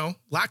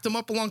 locked him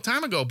up a long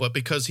time ago. But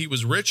because he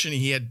was rich and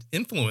he had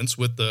influence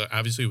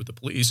obviously with the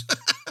police,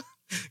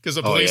 because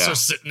the police are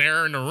sitting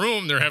there in the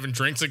room, they're having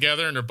drinks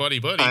together and they're buddy.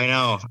 I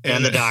know.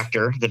 And the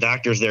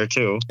doctor's there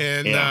too.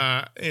 And,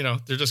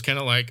 they're just kind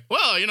of like,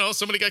 well,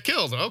 somebody got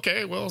killed.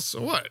 Okay, well,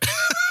 so what?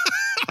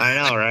 I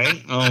know,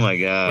 right? Oh my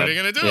God. What are you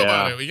going to do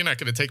about it? Well, you're not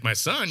going to take my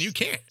son. You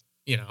can't,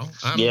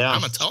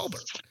 I'm a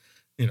Talbot.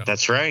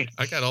 That's right.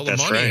 I got all the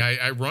money. Right.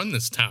 I run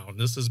this town.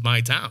 This is my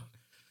town.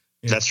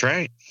 That's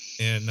right.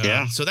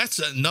 And so that's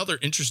another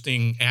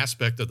interesting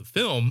aspect of the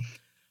film,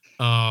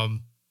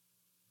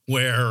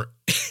 where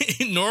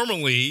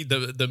normally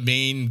the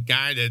main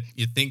guy that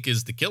you think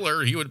is the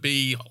killer, he would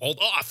be hauled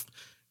off,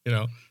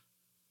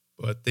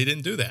 but they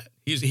didn't do that.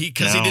 He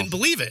didn't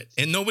believe it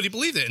and nobody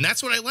believed it. And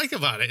that's what I like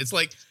about it. It's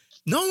like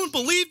no one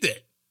believed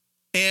it.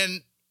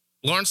 And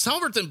Lawrence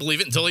Talbot didn't believe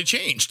it until he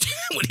changed.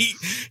 When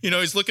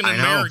he's looking in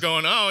the mirror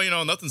going,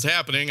 nothing's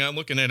happening. I'm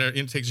looking at it.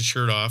 He takes his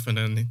shirt off and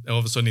then all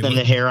of a sudden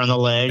the hair on the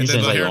legs.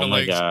 And then the hair on the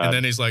legs. God. And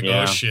then he's like,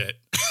 oh shit.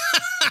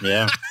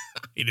 Yeah.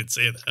 He didn't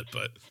say that,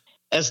 but.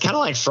 It's kind of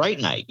like Fright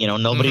Night.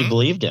 Nobody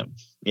believed him.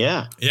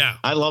 Yeah. Yeah.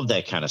 I love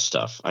that kind of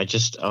stuff.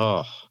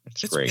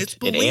 It's great. It's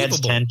it adds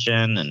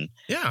tension and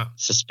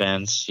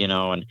suspense,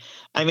 and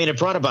I mean, it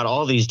brought about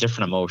all these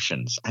different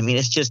emotions. I mean,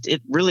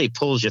 it really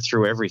pulls you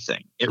through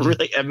everything. It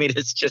really,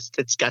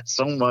 it's got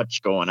so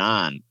much going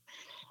on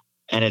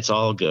and it's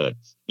all good.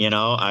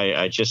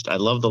 I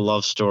love the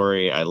love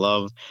story. I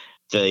love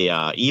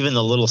even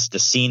the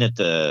scene at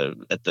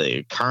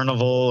the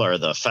carnival or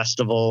the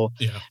festival,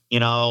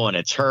 and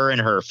it's her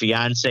and her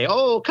fiance.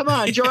 Oh, come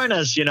on, join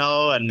us,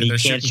 and he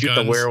can't shoot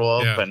the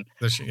werewolf.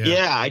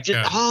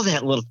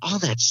 All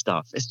that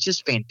stuff. It's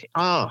just fantastic.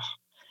 Oh,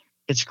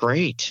 it's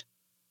great,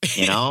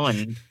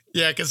 and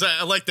yeah, because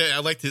I like that. I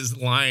liked his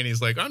line.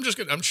 He's like, I'm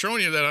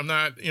showing you that I'm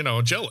not,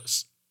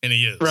 jealous. And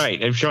he is.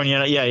 Right. I'm showing you.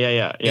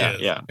 Yeah.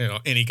 You know,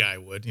 any guy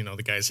would. You know,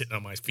 the guy's hitting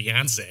on my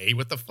fiance.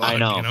 What the fuck? I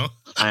know. You know?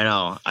 I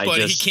know. But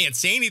he can't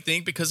say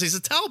anything because he's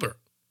a Talbert.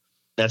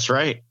 That's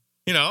right.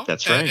 You know?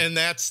 That's right. And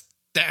that's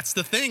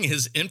the thing.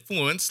 His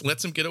influence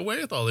lets him get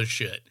away with all this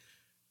shit.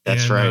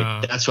 That's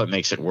right. That's what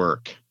makes it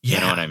work. Yeah.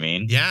 You know what I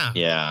mean? Yeah.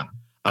 Yeah.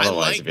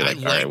 Otherwise, it'd be like,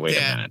 all right, wait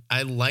a minute.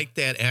 I like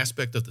that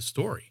aspect of the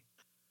story.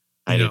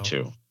 I do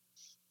too.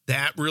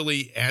 That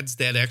really adds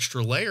that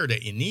extra layer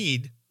that you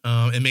need.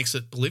 It makes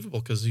it believable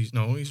because he's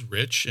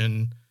rich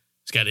and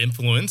he's got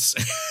influence.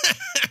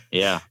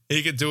 Yeah.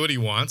 He could do what he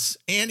wants.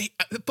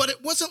 But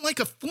it wasn't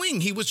like a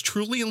fling. He was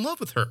truly in love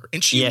with her.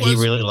 And he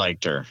really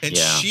liked her. And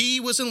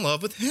she was in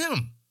love with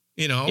him.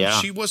 You know,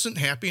 she wasn't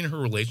happy in her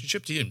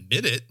relationship. She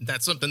admit it.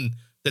 That's something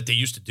that they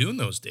used to do in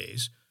those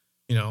days,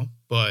 you know,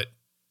 but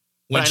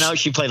I know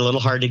she played a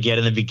little hard to get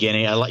in the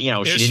beginning.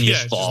 She didn't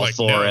just fall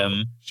for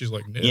him. She's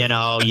like, no. You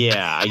know,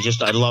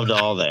 I loved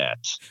all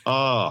that.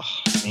 Oh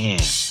man.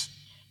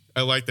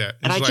 I like that.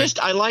 And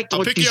I liked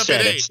what you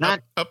said. It's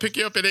not. I'll pick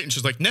you up at 8. And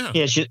she's like, no.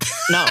 Yeah,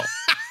 no.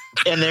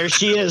 And there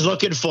she is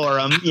looking for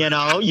him. You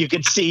know, you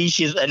could see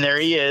and there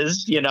he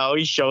is. You know,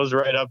 he shows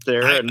right up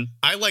there.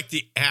 I like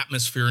the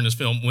atmosphere in this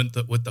film with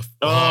the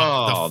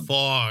fog. The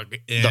fog.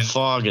 The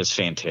fog is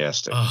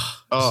fantastic.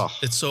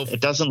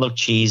 It doesn't look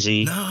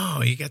cheesy.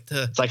 No, you got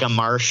it's like a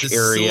marsh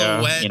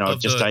area. You know,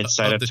 just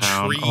outside of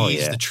town. Trees. Oh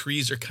yeah, the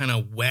trees are kind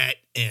of wet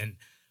and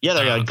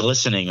they're like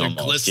glistening almost.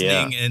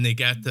 Glistening, and they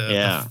got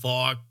the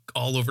fog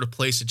all over the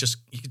place.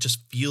 You could just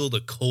feel the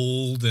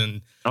cold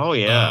and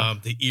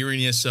the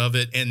eeriness of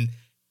it. And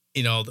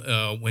you know,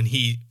 when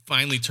he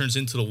finally turns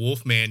into the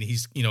Wolfman,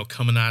 he's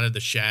coming out of the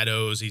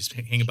shadows. He's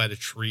hanging by the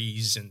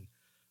trees, and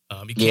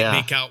you can't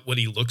make out what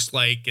he looks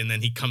like. And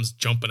then he comes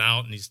jumping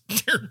out, and he's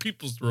tearing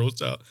people's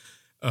throats out.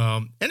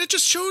 And it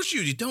just shows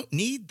you don't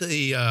need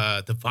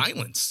the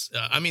violence.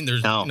 I mean,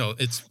 there's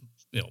it's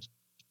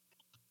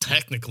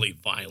technically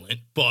violent,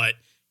 but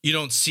you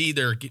don't see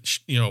their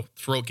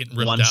throat getting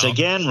ripped out. Once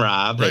again,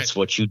 Rob, that's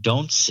what you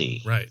don't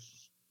see. Right.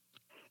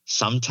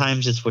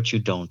 Sometimes it's what you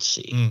don't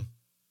see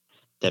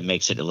that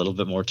makes it a little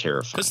bit more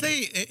terrifying. Because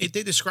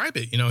they describe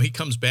it. You know, he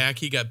comes back,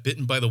 he got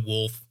bitten by the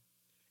wolf,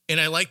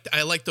 and I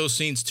like those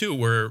scenes too,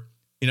 where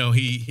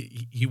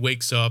he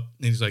wakes up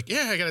and he's like,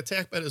 "Yeah, I got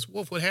attacked by this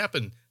wolf. What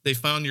happened? They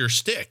found your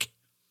stick."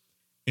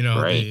 You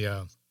know,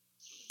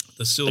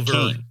 the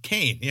silver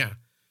cane. Yeah.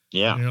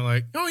 Yeah. And you're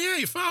like, "Oh, yeah,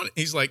 you found it."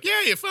 He's like,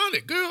 "Yeah, you found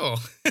it. Cool."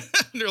 And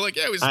they're like,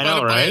 "Yeah, we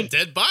found it by a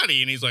dead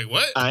body." And he's like,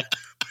 "What?"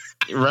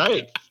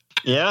 Right.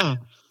 Yeah.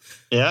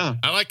 Yeah.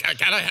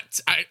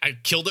 I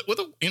killed it with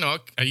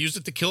I used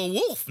it to kill a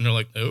wolf. And they're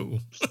like, "Oh,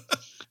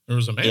 there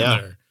was a man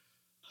there."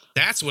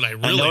 That's what I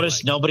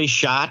noticed. Nobody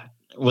shot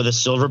with a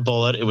silver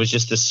bullet. It was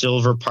just the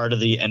silver part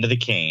of the end of the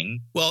cane.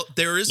 Well,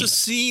 there is a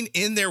scene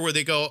in there where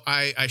they go,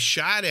 I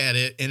shot at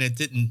it and it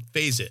didn't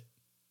phase it.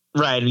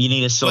 Right, you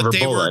need a silver bullet.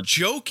 But they were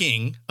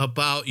joking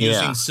about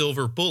using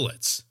silver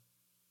bullets.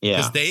 Yeah.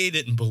 Because they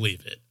didn't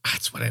believe it.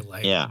 That's what I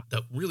like. Yeah.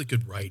 The really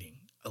good writing.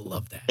 I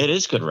love that. It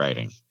is good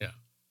writing. Yeah.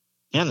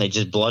 Yeah, and they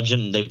just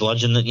bludgeon the,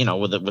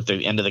 with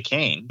the end of the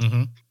cane.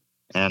 Mm-hmm.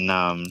 And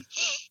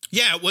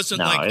it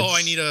wasn't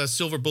I need a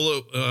silver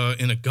bullet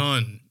in a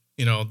gun.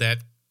 You know, that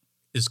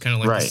is kind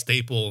of like a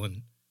staple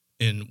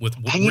in with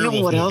and you know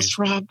what movies. else,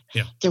 Rob?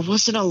 Yeah. There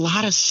wasn't a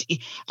lot of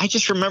I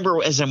just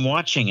remember as I'm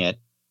watching it,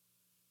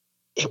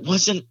 it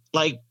wasn't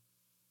like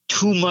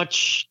too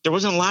much. There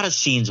wasn't a lot of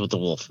scenes with the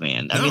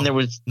Wolfman. I mean, there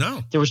was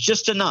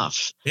just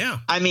enough. Yeah.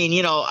 I mean,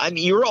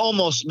 you're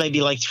almost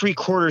maybe like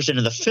 3/4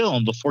 into the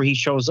film before he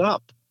shows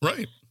up.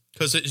 Right.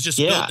 Because it's just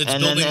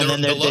and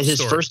then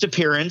his first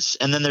appearance,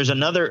 and then there's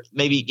another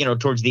maybe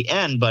towards the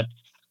end, but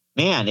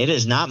man, it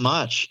is not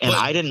much, and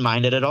I didn't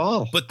mind it at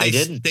all. But I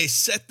didn't. They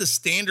set the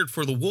standard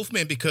for the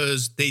Wolfman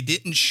because they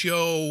didn't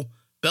show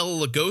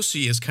Bela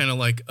Lugosi as kind of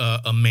like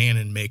a man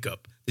in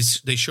makeup.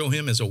 They show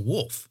him as a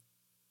wolf.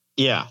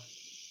 Yeah.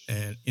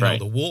 And,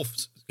 the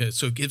wolf,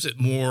 so it gives it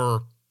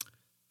more,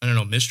 I don't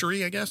know,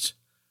 mystery, I guess.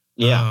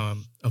 Yeah.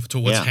 To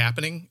what's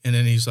happening. And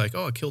then he's like,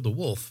 "Oh, I killed a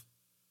wolf."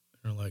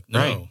 And they're like,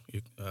 "No."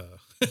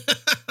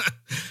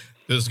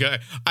 This guy,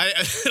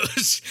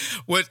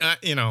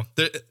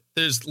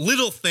 there's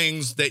little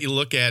things that you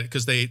look at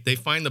because they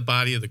find the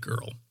body of the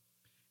girl.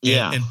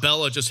 Yeah. And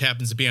Bella just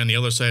happens to be on the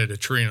other side of the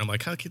tree. And I'm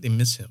like, how could they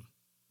miss him?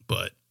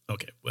 But,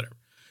 okay, whatever.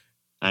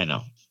 I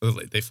know.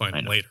 They find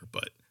him later,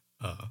 but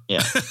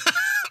yeah.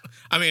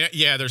 I mean,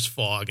 there's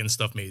fog and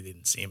stuff. Maybe they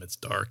didn't see him. It's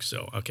dark,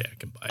 so okay, I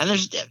can buy it. And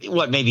there's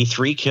maybe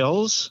 3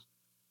 kills?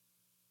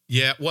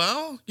 Yeah,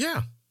 well,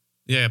 yeah.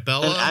 Yeah,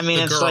 Bella. And, I mean,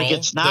 it's girl, like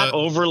it's not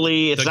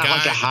overly. It's not guy,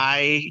 like a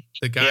high.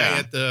 The guy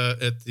at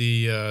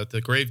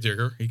the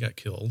gravedigger, he got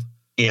killed.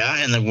 Yeah,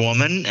 and the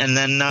woman, and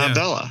then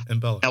Bella.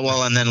 And Bella.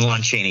 Well, and then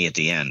Lon Chaney at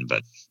the end,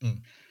 but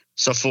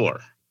so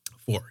 4.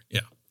 4,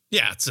 yeah.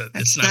 Yeah, it's not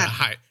a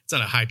high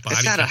body.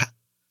 It's not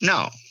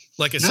no.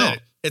 Like I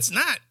said, it's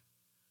not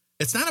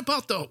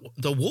about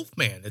the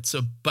Wolfman. It's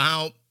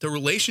about the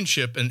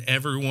relationship and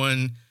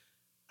everyone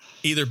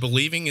either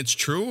believing it's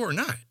true or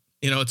not.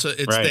 It's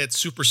that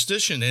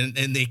superstition,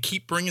 and they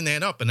keep bringing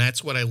that up, and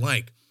that's what I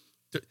like.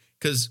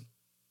 Because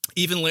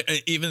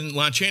even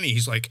Lon Chaney,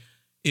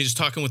 he's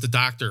talking with the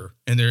doctor,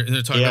 and they're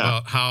talking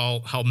about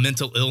how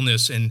mental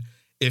illness, and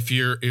if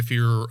you're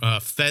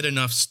fed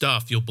enough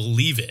stuff, you'll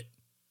believe it.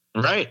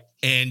 Right.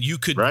 And you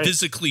could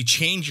physically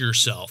change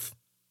yourself.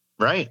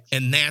 Right.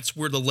 And that's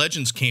where the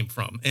legends came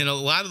from. And a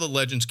lot of the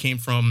legends came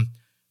from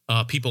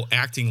people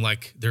acting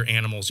like they're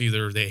animals.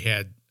 Either they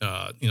had,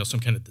 some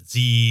kind of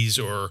disease,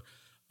 or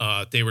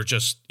they were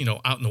just,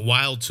 out in the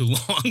wild too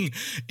long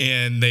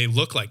and they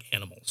look like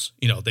animals.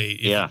 You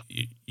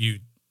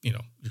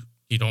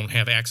don't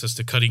have access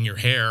to cutting your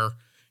hair.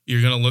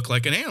 You're going to look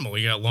like an animal.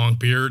 You got a long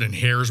beard and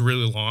hair is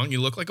really long.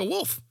 You look like a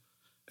wolf.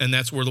 And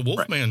that's where the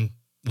Wolfman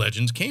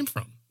legends came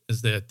from,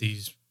 is that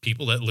these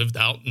people that lived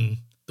out in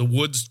the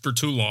woods for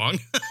too long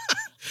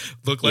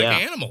look like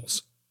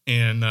animals.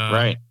 And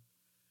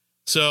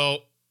so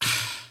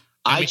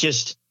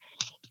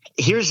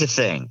here's the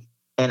thing,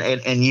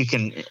 and you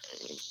can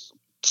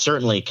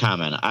certainly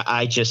comment.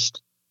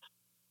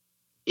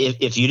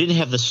 If you didn't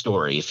have the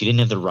story, if you didn't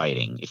have the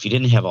writing, if you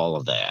didn't have all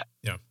of that,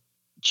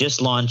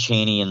 just Lon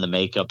Chaney and the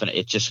makeup, and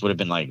it just would have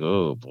been like,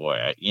 oh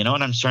boy, you know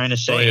what I'm trying to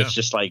say? Oh, yeah. It's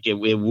just like it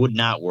would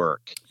not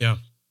work. Yeah.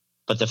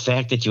 But the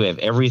fact that you have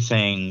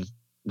everything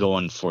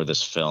going for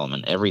this film,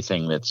 and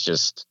everything that's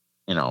just,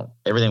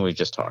 everything we've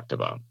just talked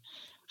about.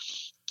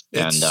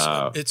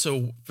 It's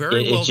a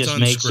very well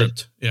done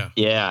script.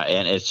 Yeah.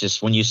 And it's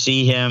just, when you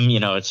see him,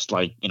 it's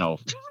like,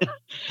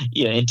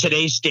 in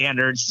today's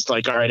standards, it's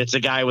like, all right, it's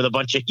a guy with a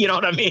bunch of, you know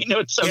what I mean?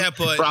 With some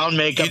brown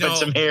makeup and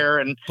some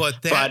hair.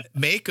 But that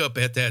makeup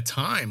at that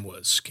time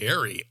was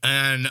scary.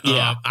 And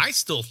I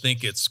still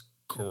think it's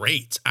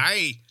great.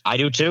 I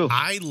do too.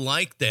 I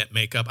like that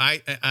makeup.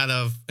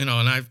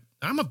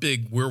 I'm a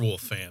big werewolf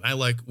fan. I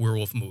like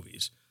werewolf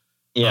movies.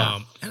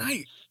 Yeah. And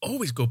I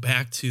always go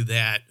back to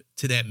that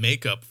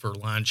makeup for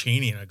Lon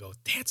Chaney, and I go,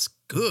 that's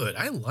good.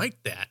 I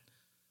like that.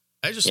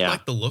 I just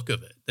like the look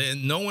of it.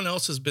 And no one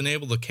else has been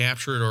able to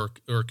capture it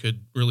or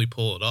could really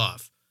pull it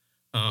off.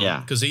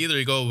 Because they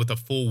either go with a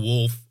full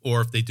wolf,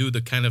 or if they do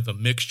the kind of a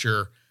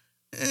mixture,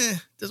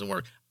 it doesn't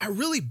work. I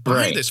really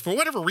buy this for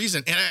whatever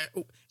reason.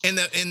 And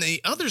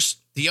the other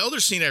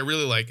scene I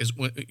really like is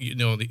when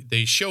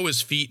they show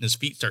his feet and his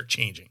feet start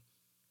changing.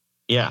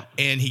 Yeah.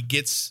 And he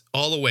gets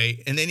all the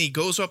way, and then he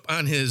goes up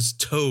on his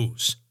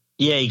toes.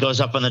 Yeah, he goes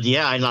up on the.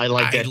 Yeah, I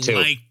like that too.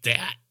 I like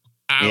that.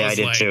 I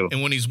did too.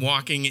 And when he's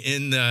walking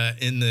in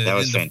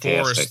the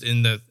forest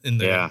in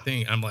the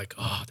thing, I'm like,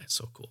 oh, that's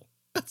so cool.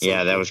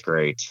 That was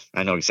great.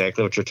 I know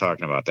exactly what you're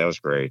talking about. That was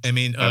great. I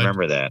mean, I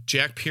remember that.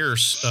 Jack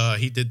Pierce,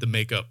 he did the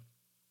makeup,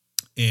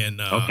 and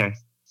I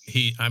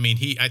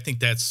think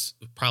that's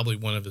probably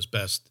one of his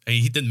best.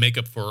 He did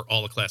makeup for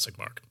all the classic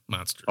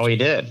monsters. Oh, he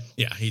did.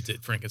 Yeah, he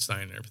did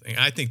Frankenstein and everything.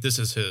 I think this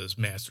is his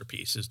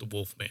masterpiece, is the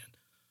Wolfman.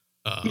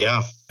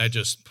 I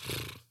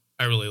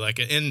really like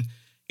it. And,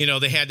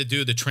 they had to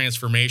do the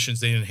transformations.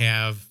 They didn't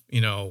have,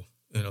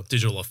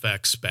 digital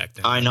effects back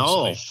then. I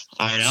know. So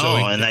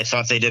and I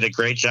thought they did a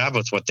great job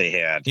with what they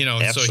had. So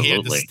he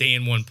had to stay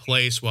in one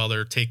place while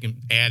they're taking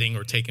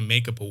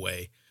makeup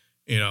away,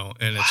 and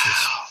it's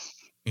just,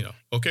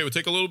 okay, we'll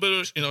take a little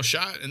bit of,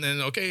 shot, and then,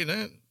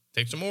 then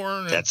take some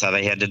more. That's how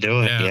they had to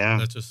do it. Yeah.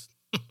 That's just,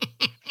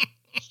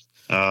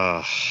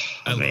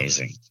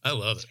 amazing. I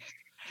love it.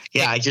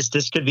 Yeah,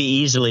 this could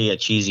be easily a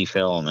cheesy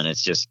film, and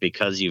it's just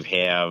because you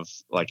have,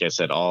 like I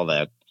said, all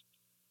that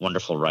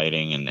wonderful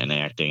writing and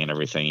acting and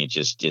everything. It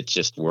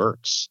just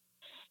works,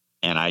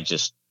 and I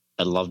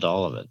loved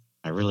all of it.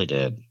 I really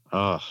did.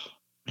 Oh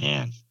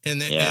man! And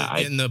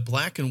the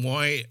black and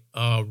white,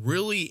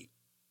 really,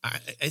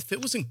 if it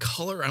was in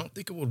color, I don't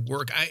think it would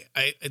work.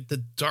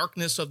 The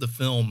darkness of the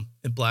film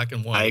in black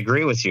and white. I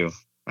agree with you.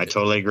 I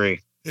totally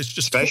agree. It's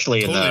just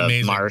especially totally in the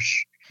amazing.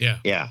 marsh.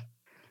 Yeah.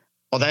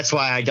 Well, that's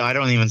why I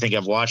don't even think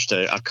I've watched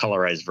a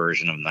colorized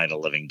version of Night of the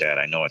Living Dead.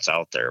 I know it's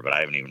out there, but I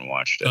haven't even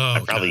watched it.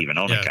 I probably even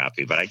own a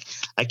copy, but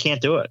I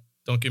can't do it.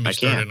 Don't get me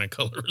started on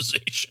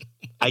colorization.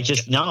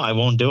 I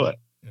won't do it.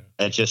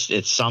 Yeah.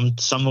 It's some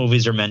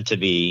movies are meant to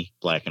be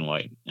black and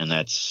white, and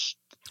that's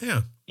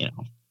and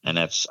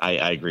that's I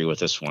agree with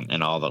this one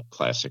and all the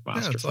classic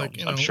monster films.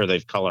 Like, I'm sure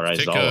they've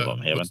colorized all of them,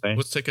 haven't they?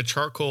 Let's take a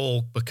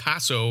charcoal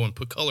Picasso and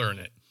put color in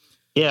it.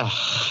 Yeah,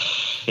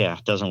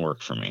 it doesn't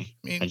work for me.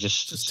 I mean,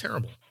 it's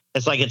terrible.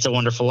 It's like It's a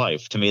Wonderful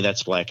Life. To me,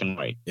 that's black and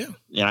white. Yeah.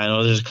 I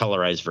know there's a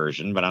colorized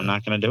version, but I'm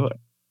not going to do it.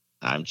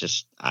 I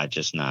just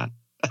not.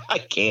 I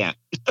can't.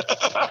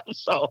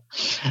 So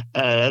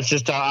that's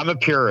just, I'm a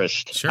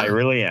purist. Sure. I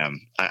really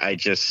am.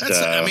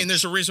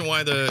 There's a reason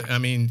why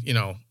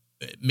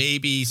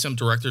maybe some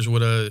directors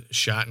would have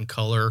shot in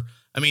color.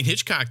 I mean,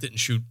 Hitchcock didn't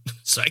shoot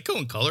Psycho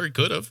in color. He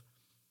could have.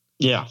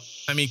 Yeah.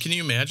 I mean, can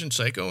you imagine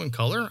Psycho in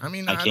color? I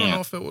mean, I don't know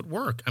if it would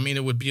work. I mean,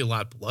 it would be a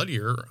lot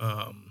bloodier.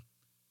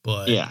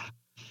 But yeah.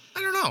 I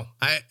don't know.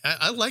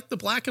 I like the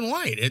black and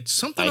white. It's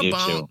something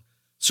about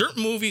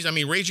certain movies. I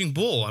mean, Raging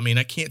Bull. I mean,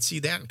 I can't see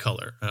that in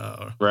color.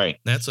 Right.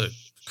 That's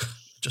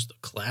just a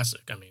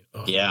classic. I mean,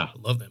 I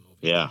love that movie.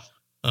 Yeah.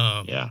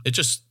 It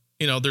just,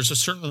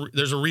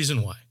 there's a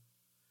reason why,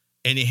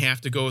 and you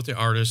have to go with the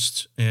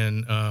artist,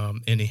 and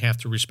you have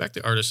to respect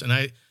the artist. And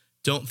I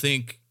don't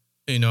think,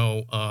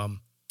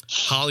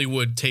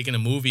 Hollywood taking a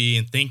movie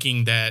and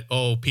thinking that,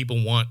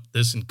 people want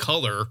this in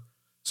color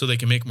so they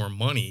can make more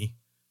money.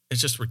 It's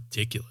just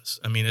ridiculous.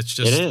 I mean, it's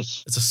a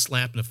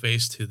slap in the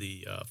face to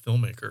the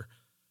filmmaker.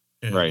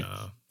 And, right.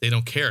 They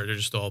don't care. They're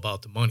just all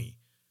about the money.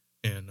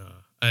 And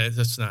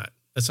that's not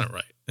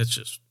right. It's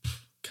just,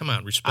 come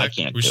on, respect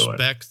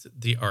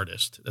the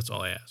artist. That's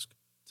all I ask.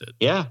 That's it.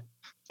 Yeah.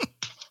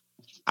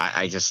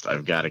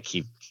 I've got to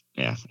keep,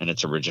 in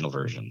its original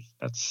version.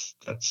 That's,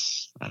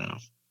 I don't know.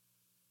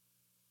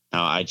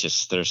 No,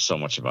 there's so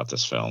much about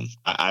this film.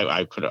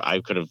 I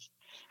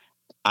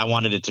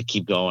wanted it to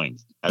keep going.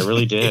 I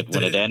really did.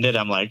 When it ended,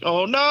 I'm like,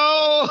 oh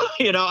no,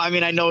 I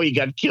mean, I know he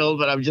got killed,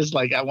 but I'm just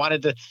like, I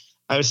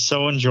was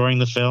so enjoying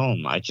the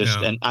film. I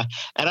don't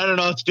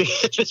know, it's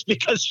just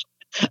because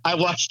I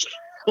watched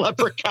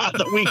Leprechaun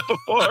the week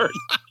before.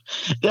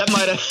 That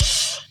might have,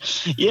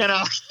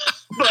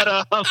 but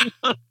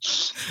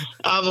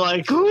I'm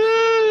like,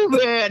 ooh,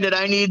 man, did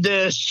I need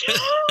this?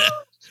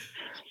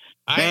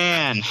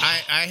 Man,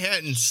 I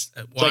hadn't. It's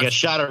like a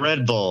shot of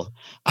Red Bull.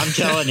 I'm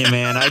telling you,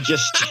 man.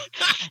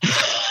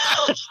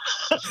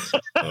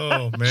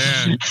 Oh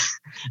man,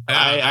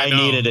 I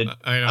needed it.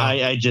 I know.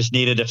 I just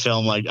needed a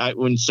film like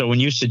when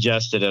you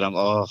suggested it,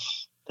 I'm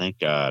thank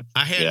God.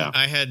 I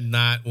had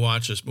not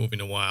watched this movie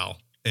in a while,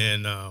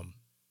 and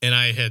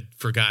I had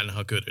forgotten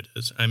how good it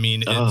is. I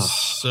mean,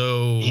 it's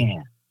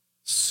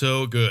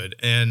so good,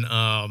 and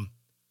I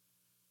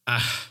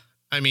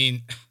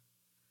mean.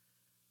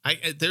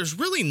 There's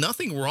really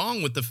nothing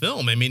wrong with the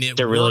film. I mean,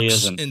 there really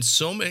isn't. In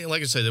so many,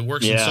 like I said, it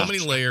works in so many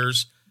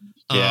layers.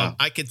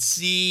 I could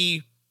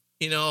see,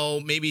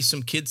 maybe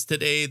some kids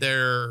today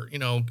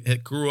that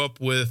grew up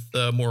with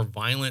more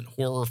violent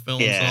horror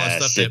films and all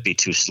that stuff. It'd be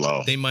too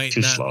slow. They might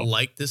not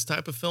like this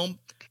type of film.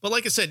 But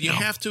like I said, you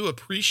have to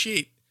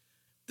appreciate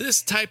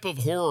this type of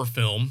horror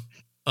film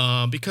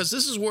because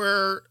this is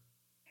where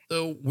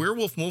the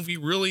werewolf movie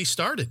really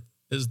started,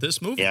 is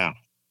this movie. Yeah.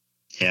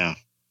 Yeah.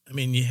 I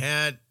mean, it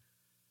had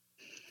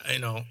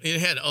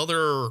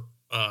other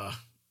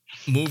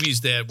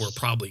movies that were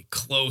probably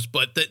close,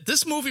 but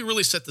this movie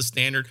really set the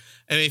standard.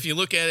 I mean, if you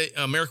look at it,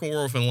 American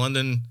Werewolf in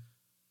London,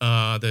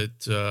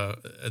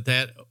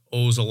 that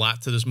owes a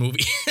lot to this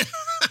movie.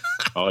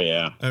 Oh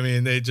yeah. I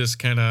mean, they just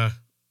kind of,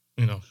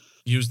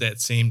 use that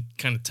same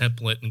kind of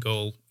template and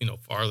go,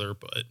 farther.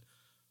 But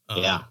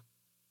I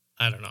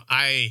don't know.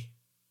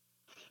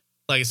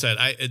 Like I said,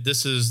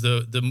 this is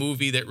the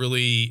movie that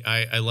really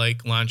I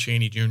like Lon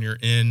Chaney Jr.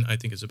 in. I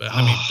think it's about.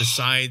 I mean,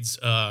 besides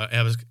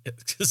Abbott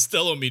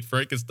Costello meet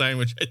Frankenstein,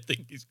 which I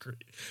think he's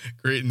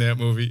great in that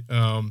movie.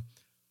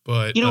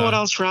 But you know what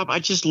else, Rob? I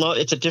just love.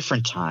 It's a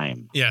different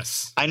time.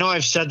 Yes, I know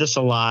I've said this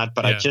a lot,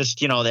 but I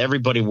just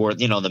everybody wore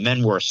the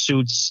men wore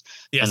suits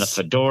and the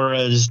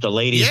fedoras, the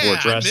ladies wore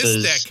dresses. I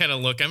missed that kind of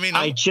look. I mean,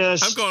 I'm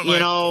going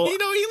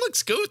he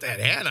looks good with that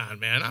hat on,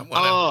 man. I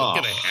want to look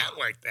at a hat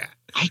like that.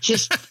 I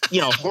just,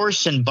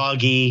 horse and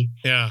buggy.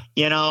 Yeah.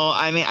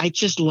 I mean, I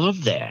just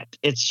love that.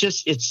 It's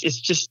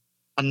just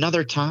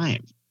another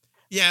time.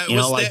 Yeah.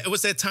 It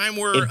was that time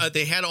where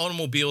they had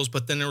automobiles,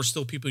 but then there were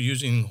still people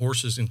using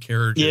horses and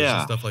carriages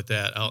and stuff like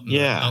that out in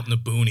the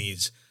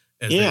boonies,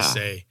 as they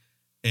say.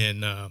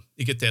 And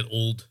you get that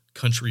old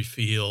country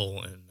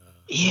feel and,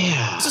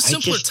 it's a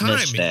simpler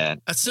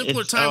time. A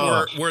simpler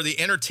time where the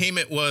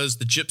entertainment was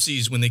the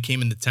gypsies when they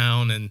came into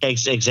town, and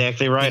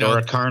exactly right, or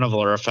a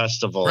carnival or a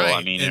festival. Right.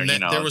 I mean,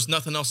 there was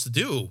nothing else to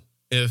do.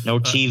 No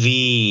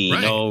TV,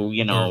 no,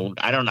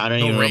 I don't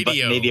even know, but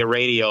maybe a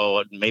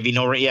radio, maybe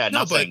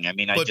nothing.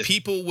 But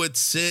people would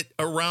sit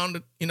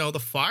around, the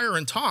fire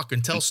and talk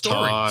and tell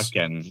stories.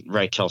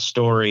 Tell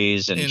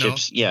stories and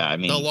I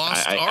mean, the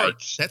lost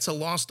art. That's a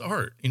lost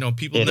art.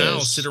 People now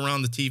sit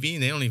around the TV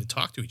and they don't even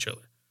talk to each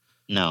other.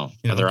 No,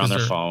 they're on their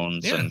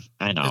phones, and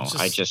I know.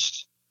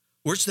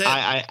 Where's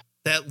that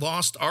that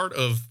lost art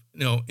of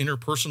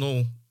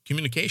interpersonal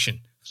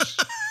communication?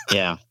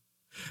 Yeah.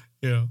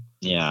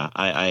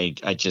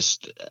 I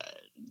just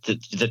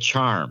the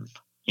charm,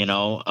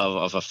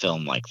 of a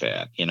film like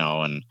that,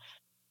 and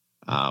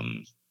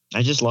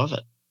I just love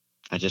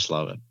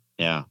it.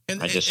 Yeah,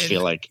 and I just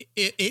feel like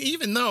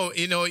even though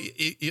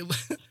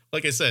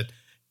like I said,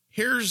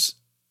 here's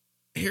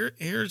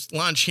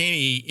Lon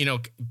Chaney,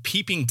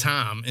 peeping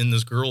Tom in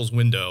this girl's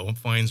window and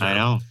finds her. I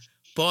know.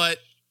 But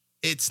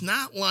it's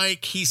not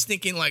like he's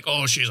thinking like,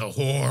 oh, she's a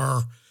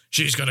whore.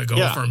 She's going to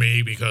go for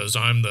me because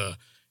I'm the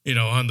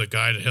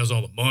guy that has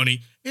all the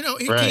money. He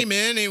came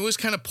in, he was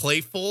kind of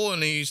playful,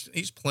 and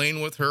he's playing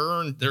with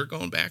her, and they're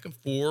going back and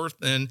forth.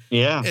 And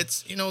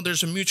it's,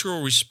 there's a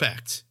mutual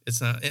respect.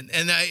 It's not, and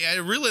I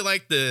really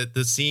like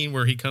the scene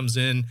where he comes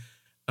in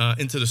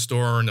into the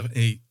store and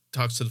he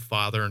talks to the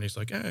father, and he's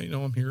like,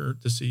 I'm here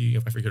to see,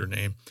 if I forget her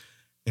name.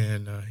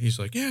 And he's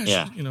like,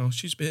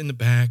 she's been in the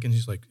back. And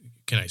he's like,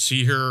 can I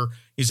see her?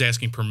 He's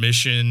asking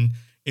permission,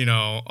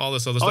 all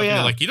this other stuff. And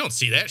you're like, you don't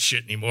see that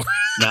shit anymore.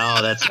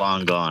 No, that's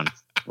long gone.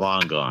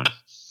 Long gone.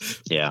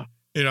 Yeah.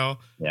 You know,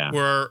 Yeah.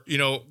 where, you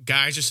know,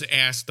 guys just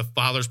ask the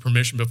father's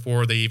permission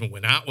before they even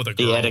went out with a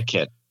girl. The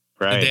etiquette,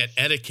 right? And that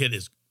etiquette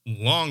is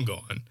long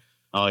gone.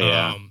 Oh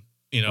yeah.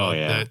 You know, Oh,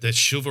 yeah. the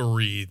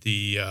chivalry,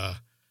 the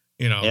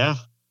you know, Yeah.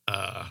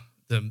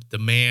 The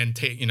man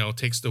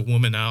takes the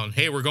woman out and,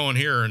 hey, we're going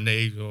here, and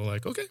they go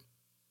like, okay.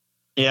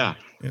 Yeah.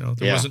 You know,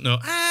 there wasn't no,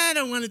 I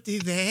don't want to do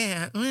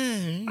that.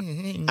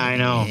 I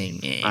know.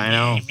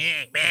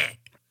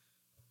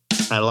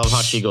 I love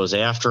how she goes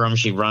after him.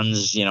 She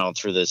runs, you know,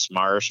 through this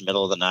marsh,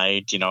 middle of the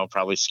night, you know,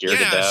 probably scared to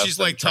death. Yeah, she's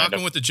like and trying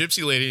talking with the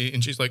gypsy lady,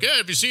 and she's like, yeah,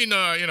 have you seen,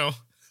 you know,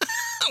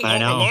 I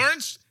know.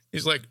 Lawrence?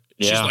 He's like,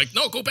 she's Yeah. like,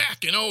 no, go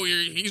back. You know,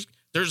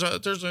 there's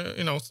a,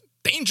 you know,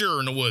 danger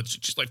in the woods.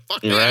 She's like,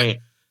 fuck You're that. right.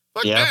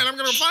 Fuck Yeah. that. I'm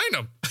going to find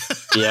him.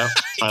 Yeah.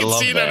 You I can love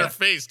see it that. on her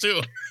face,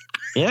 too.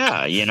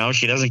 Yeah. You know,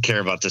 she doesn't care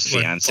about this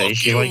Like, fiance. fuck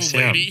She you, likes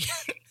him. lady.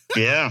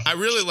 Yeah. I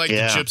really like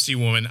Yeah. the gypsy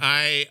woman.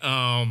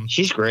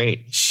 She's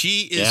great.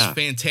 She is Yeah.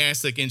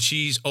 fantastic, and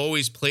she's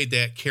always played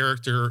that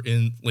character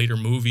in later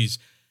movies,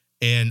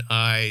 and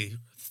I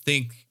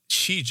think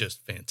she's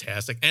just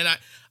fantastic. And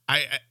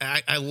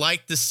I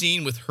like the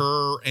scene with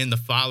her and the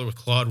father, with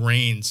Claude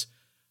Rains,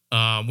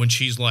 when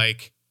she's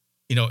like,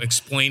 you know,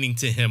 explaining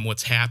to him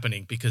what's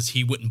happening because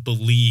he wouldn't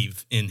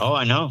believe in Oh,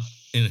 I know.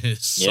 in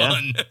his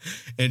son,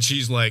 and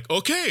she's like,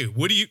 okay,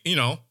 what do you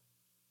know,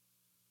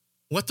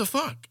 what the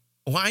fuck?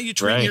 Why are you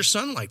treating Right. your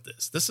son like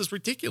this? This is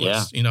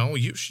ridiculous. Yeah. You know,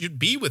 you should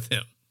be with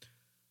him.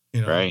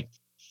 You know, Right.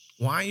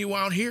 why are you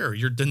out here?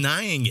 You're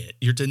denying it.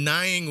 You're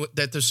denying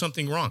that there's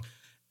something wrong.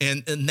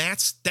 And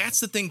that's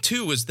the thing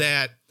too, is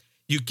that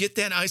you get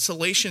that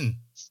isolation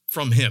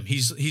from him.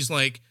 He's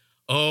like,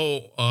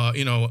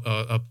 you know,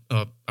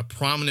 a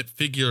prominent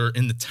figure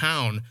in the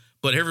town,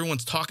 but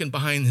everyone's talking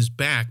behind his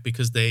back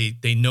because they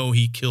know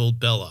he killed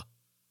Bella.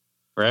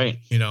 Right.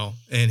 You know,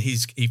 and he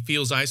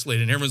feels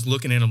isolated, and everyone's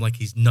looking at him like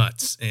he's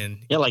nuts. And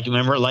Yeah. Like,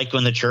 remember, like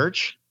when the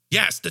church?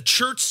 yes, the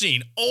church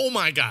scene. Oh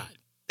my God.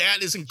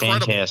 That is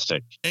incredible.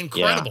 Fantastic.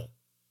 Incredible.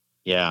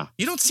 Yeah.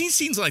 You don't see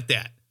scenes like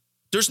that.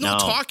 There's no No.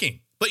 talking,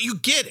 but you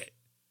get it.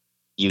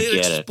 You It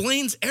get it.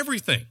 explains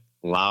everything.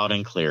 Loud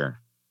and clear.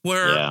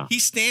 Where Yeah.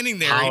 he's standing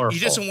there, Powerful. he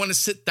doesn't want to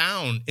sit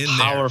down in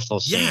Powerful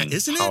there. scene. Yeah,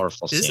 isn't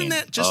Powerful it? Isn't scene.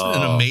 that just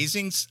an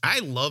amazing? I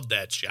love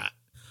that shot.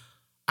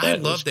 I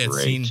That love was that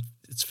great. scene.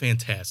 It's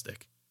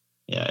fantastic.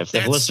 Yeah, if the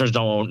That's- listeners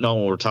don't know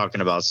what we're talking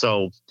about,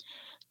 so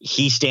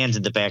he stands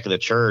at the back of the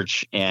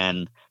church,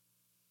 and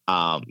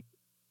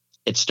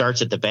it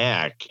starts at the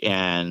back,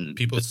 and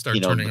People start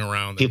you know, turning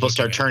around. and people looking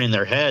start at turning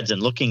their heads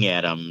and looking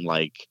at him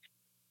like,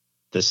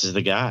 "This is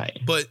the guy."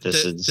 But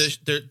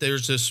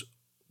there's this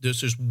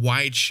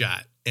wide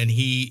shot, and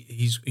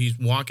he's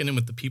walking in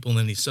with the people, and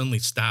then he suddenly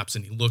stops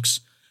and he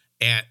looks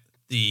at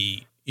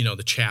the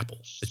chapel.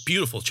 It's a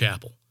beautiful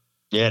chapel.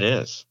 Yeah, it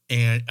is.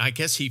 And I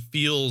guess he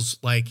feels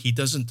like he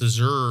doesn't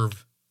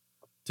deserve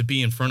to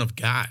be in front of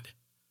God.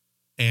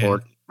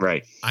 And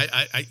Right.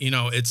 I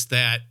it's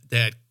that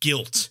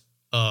guilt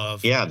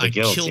of, Yeah, the I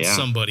guilt, killed yeah.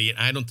 somebody and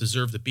I don't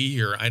deserve to be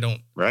here. I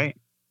don't Right.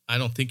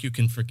 think you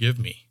can forgive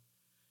me.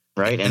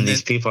 Right. And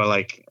these people are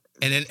like,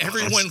 And then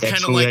everyone that's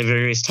kind of who like,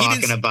 everybody's he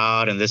talking didn't-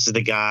 about, and this is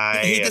the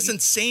guy. he and-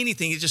 doesn't say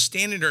anything. He's just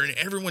standing there, and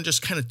everyone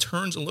just kind of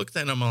turns and looks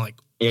at him. I'm like,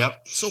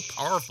 Yep. so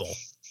powerful.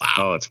 Wow.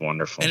 Oh, it's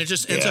wonderful. And it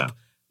just ends Yeah. up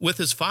with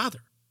his father.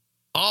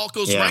 All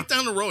goes Yeah. right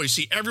down the road. You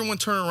see everyone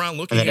turn around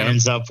looking And then at it him.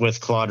 ends up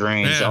with Claude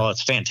Rains. Yeah. Oh,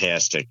 it's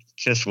fantastic.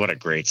 Just what a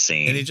great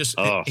scene. And he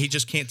oh,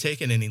 just can't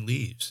take it, and he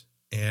leaves.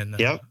 And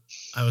Yep.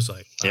 I was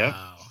like, wow, Yep.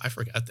 I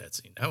forgot that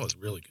scene. That was a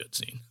really good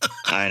scene.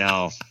 I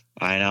know.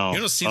 You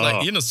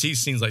don't see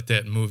scenes like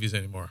that in movies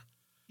anymore.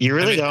 You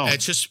really I mean, don't.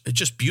 It's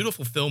just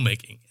beautiful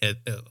filmmaking.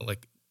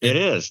 It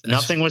is.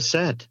 Nothing was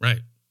said. right.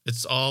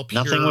 It's all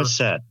pure, Nothing was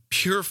said.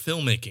 pure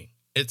filmmaking.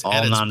 It's All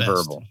at its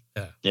nonverbal.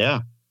 best.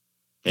 Yeah.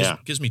 Yeah.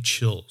 Gives me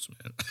chills,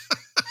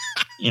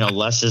 man.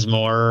 Less is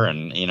more.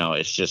 And,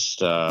 it's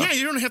just. Yeah,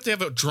 you don't have to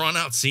have a drawn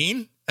out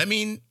scene. I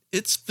mean,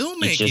 it's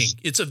filmmaking.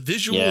 It's a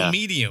visual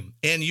medium,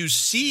 and you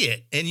see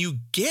it and you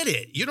get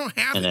it. You don't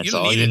have And it. that's You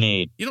don't all need you it.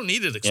 need. You don't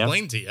need it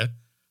explained to you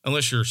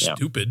unless you're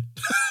stupid.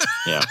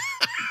 Yeah.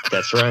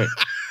 That's right.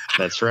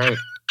 That's right.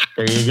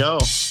 There you go.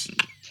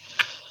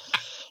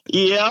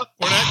 Yep.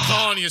 We're not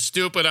calling you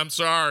stupid. I'm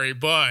sorry,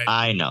 but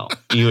I know.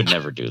 You would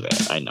never do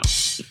that. I know.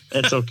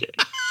 It's okay.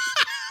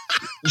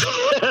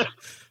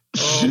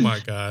 oh my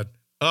God.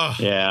 Oh,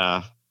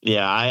 Yeah.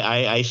 Yeah.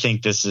 I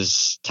think this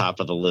is top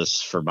of the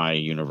list for my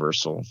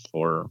Universal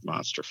horror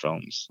monster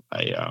films.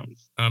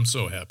 I'm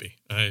so happy.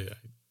 I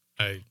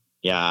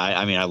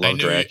love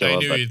Dracula. I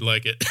knew but, you'd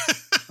like it.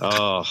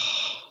 oh,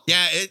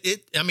 Yeah,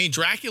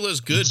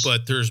 Dracula's good,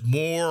 but there's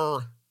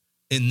more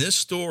in this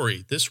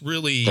story. there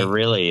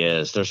really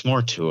is. There's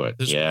more to it.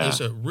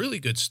 There's a really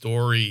good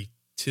story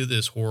to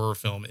this horror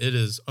film. It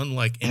is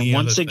unlike any And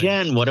other once thing.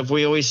 again, what have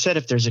we always said?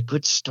 If there's a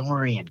good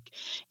story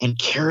and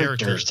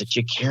characters that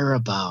you care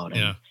about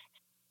and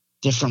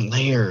different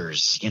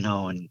layers,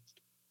 and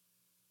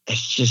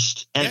it's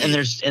just and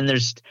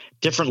there's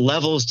different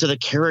levels to the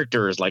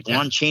characters. Like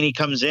Lon Chaney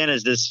comes in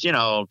as this,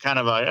 kind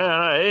of a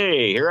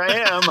hey, here I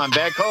am, I'm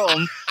back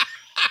home.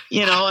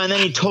 And then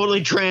he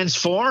totally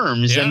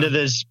transforms into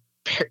this,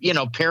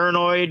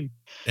 paranoid,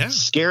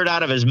 scared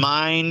out of his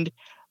mind.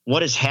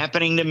 What is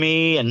happening to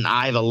me? And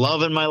I have a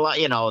love in my life,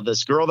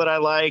 this girl that I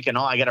like, and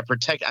I got to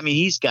protect. I mean,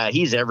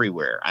 he's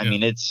everywhere. I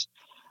mean, it's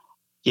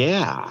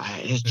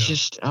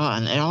just,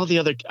 and all the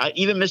other,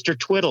 even Mr.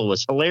 Twiddle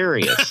was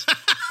hilarious.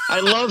 I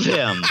love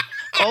him.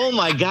 Oh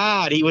my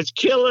God, he was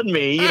killing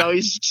me.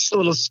 He's a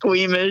little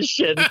squeamish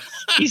and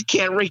he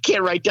can't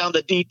write down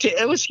the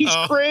details. He's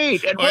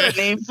great. And what a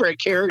name for a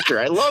character.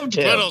 I loved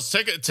him. Twiddles,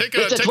 take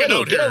a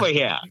note here. Get over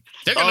here.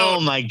 Take a note. Oh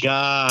my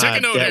God. Take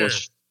a note here.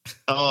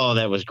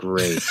 That was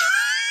great.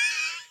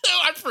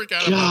 I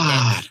forgot about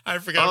that. I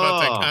forgot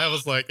about that. I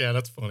was like, yeah,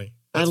 that's funny.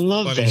 That's I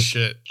love funny that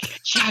shit.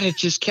 God, it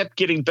just kept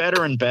getting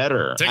better and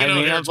better.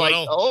 I'm like,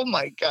 oh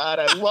my God,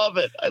 I love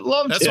it. I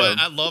love That's why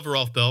I love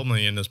Ralph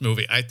Bellamy in this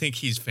movie. I think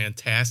he's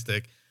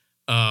fantastic.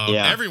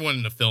 Everyone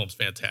in the film's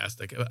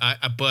fantastic.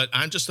 But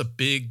I'm just a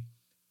big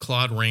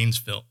Claude Rains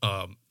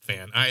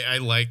fan. I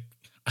like.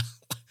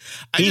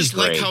 I just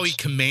like how he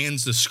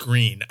commands the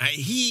screen.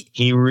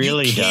 He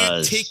really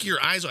does. Take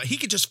your eyes off. He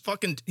could just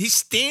he's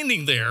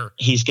standing there.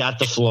 He's got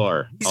the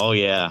floor.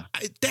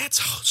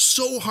 That's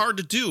so hard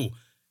to do.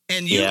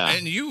 And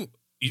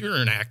you're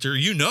an actor,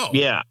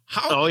 Yeah.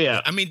 How?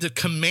 I mean, to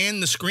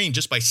command the screen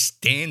just by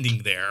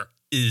standing there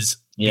is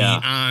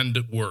beyond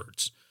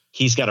words.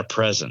 He's got a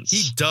presence.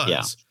 He does.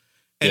 Yeah.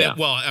 And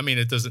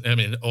it doesn't. I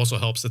mean, it also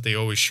helps that they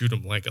always shoot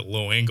him like a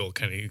low angle,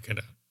 kind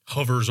of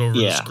hovers over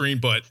the screen.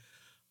 But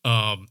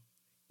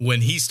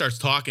when he starts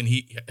talking,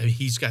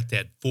 he's got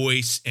that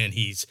voice and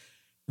he's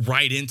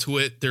right into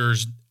it.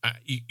 There's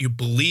you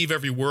believe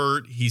every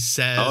word he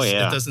says.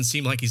 It doesn't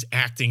seem like he's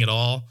acting at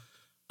all.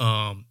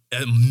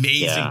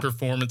 Amazing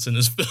performance in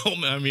this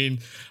film. I mean,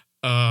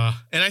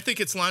 and I think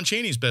it's Lon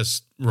Chaney's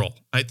best role.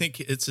 I think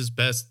it's his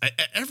best.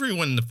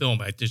 Everyone in the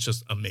film, it's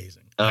just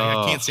amazing.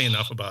 I can't say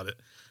enough about it.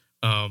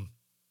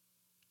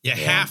 You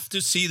have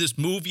to see this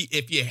movie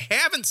if you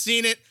haven't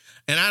seen it.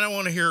 And I don't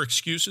want to hear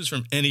excuses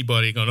from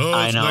anybody going,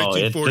 I know.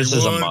 1941. This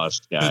is a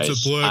must, guys.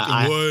 It's a black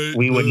and white.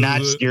 We would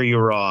not steer you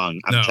wrong.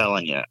 I'm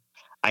telling you.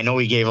 I know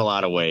we gave a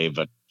lot away,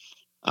 but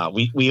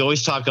we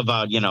always talk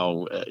about,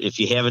 if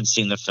you haven't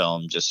seen the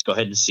film, just go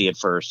ahead and see it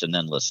first and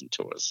then listen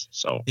to us.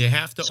 So you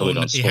have to we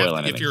don't spoil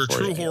anything. If you're a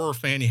true horror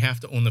fan, you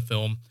have to own the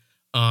film.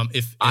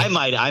 I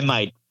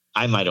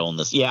might own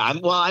this. Yeah.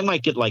 I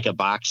might get like a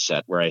box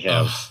set where I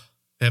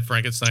have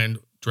Frankenstein,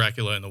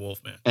 Dracula, and the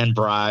Wolfman, and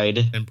Bride,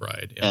 yeah.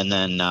 And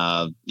then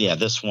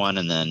this one,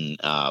 and then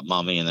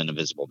Mummy, and then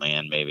Invisible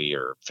Man, maybe,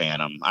 or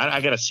Phantom.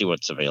 I got to see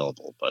what's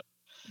available,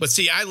 But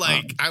see, I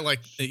like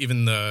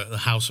even the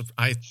House of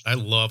I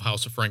love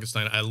House of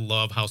Frankenstein. I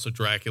love House of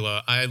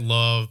Dracula. And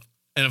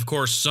of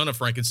course, Son of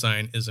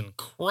Frankenstein is an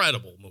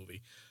incredible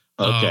movie.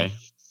 Okay,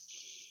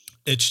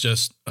 it's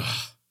just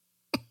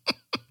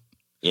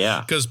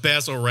because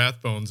Basil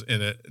Rathbone's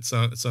in it. It's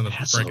Son of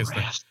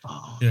Frankenstein.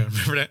 Rathbone. Yeah,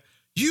 remember that?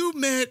 You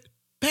met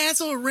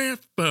Basil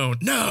Rathbone.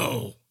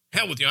 No,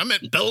 hell with you. I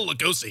met Bela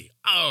Lugosi.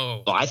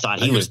 Oh, I thought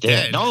he was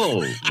dead.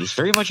 No, he's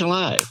very much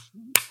alive.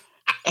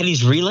 And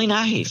he's really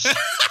nice.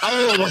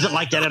 It wasn't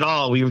like that at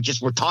all. We were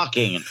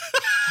talking.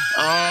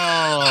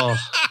 Oh,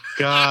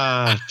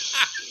 God.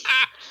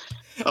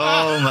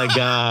 Oh, my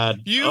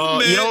God. You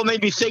know what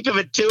made me think of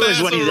it, too,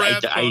 is when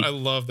I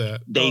love that.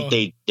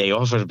 They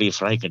offered to be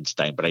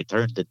Frankenstein, but I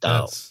turned it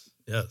down.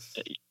 Yes.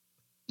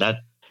 Not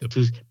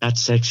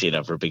sexy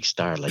enough for a big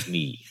star like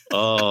me.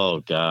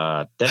 Oh,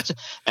 God. That's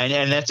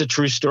a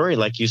true story.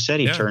 Like you said,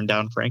 he turned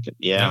down Frankenstein.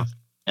 Yeah.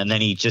 And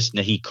then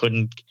he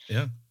couldn't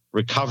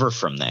recover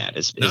from that.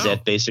 Is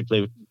that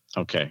basically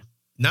okay?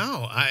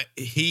 No, I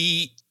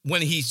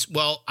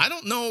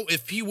don't know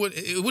if he would.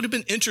 It would have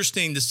been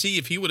interesting to see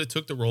if he would have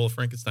took the role of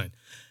Frankenstein.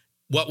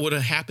 What would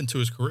have happened to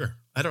his career?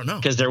 I don't know.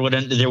 Because there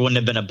wouldn't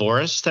have been a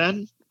Boris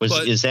then.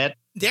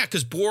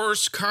 Because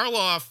Boris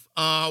Karloff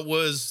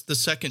was the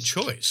second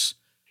choice.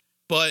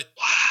 But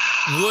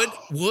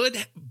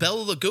would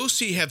Bela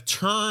Lugosi have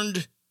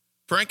turned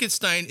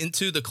Frankenstein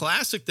into the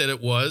classic that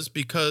it was?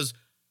 Because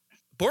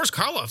Boris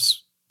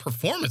Karloff's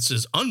performance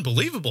is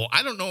unbelievable.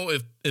 I don't know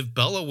if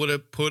Bela would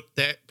have put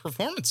that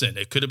performance in.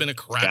 It could have been a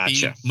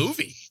crappy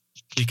movie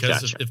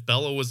because if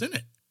Bela was in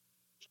it.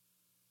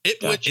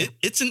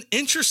 It's an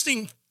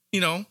interesting,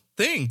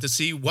 thing to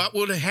see what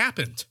would have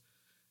happened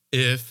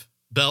if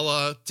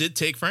Bela did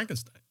take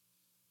Frankenstein.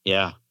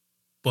 Yeah.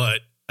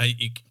 But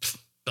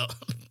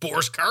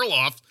Boris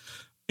Karloff,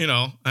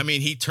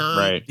 he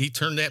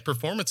turned that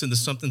performance into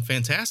something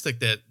fantastic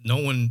that no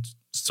one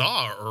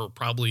saw or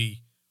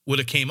probably would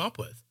have came up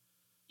with.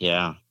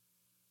 Yeah.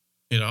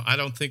 I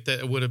don't think that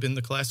it would have been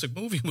the classic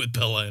movie with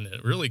Bela in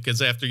it, really,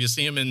 because after you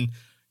see him in,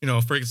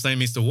 Frankenstein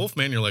Meets the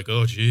Wolfman, you're like,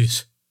 oh,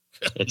 geez.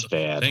 It's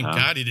bad. Thank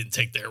God he didn't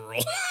take that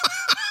role.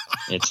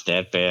 It's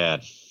that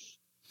bad.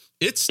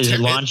 Is it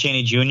Lon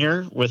Chaney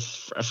Jr. with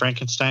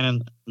Frankenstein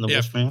and the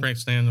Wolfman?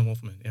 Frankenstein and the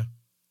Wolfman, yeah.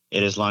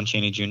 It is Lon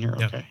Chaney Jr.?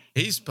 Okay.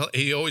 Yeah.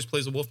 He always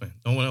plays the Wolfman.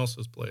 No one else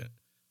has played it.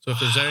 So if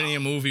there's any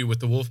movie with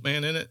the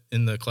Wolfman in it,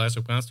 in the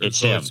classic monster,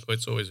 it's him.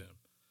 It's always him.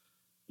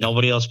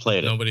 Nobody else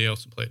played it. Nobody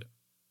else played it.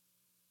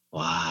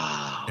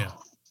 Wow. Yeah.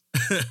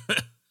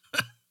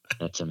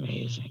 That's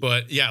amazing.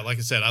 But yeah, like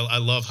I said, I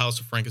love House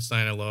of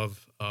Frankenstein. I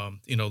love,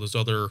 those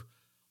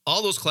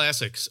all those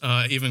classics,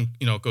 even,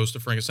 Ghost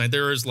of Frankenstein.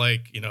 There is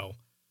like,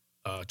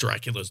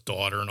 Dracula's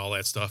Daughter and all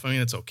that stuff. I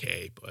mean, it's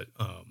okay, but,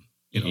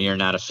 You're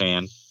not a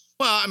fan.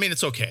 Well, I mean,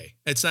 it's okay.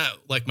 It's not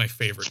like my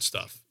favorite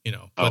stuff,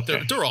 but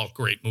Okay. they're all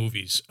great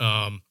movies.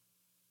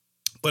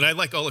 But I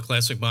like all the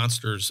classic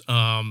monsters.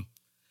 And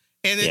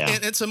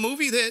it's a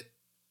movie that,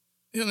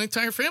 the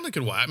entire family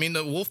could watch. I mean,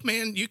 the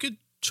Wolfman, you could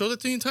show that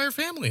to the entire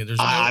family. There's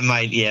I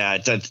might, yeah.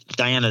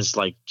 Diana's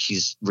like,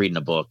 she's reading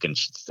a book, and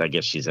I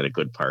guess she's at a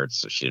good part,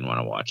 so she didn't want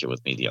to watch it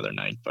with me the other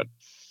night. But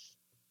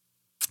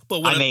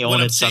what I may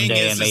own it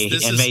someday, and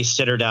may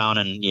sit her down,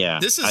 and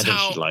this is I think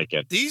how she'd like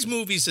it. These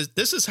movies,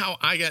 this is how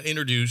I got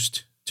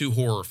introduced to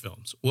horror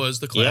films, was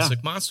the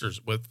classic monsters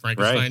with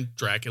Frankenstein,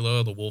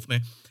 Dracula, the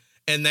Wolfman.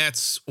 And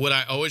that's what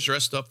I always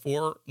dressed up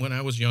for when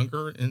I was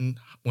younger. And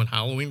when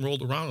Halloween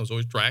rolled around, it was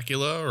always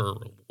Dracula or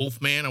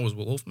Wolfman. I was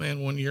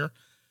Wolfman one year.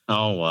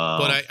 Oh, wow.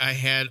 But I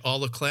had all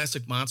the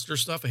classic monster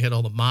stuff. I had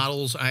all the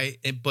models.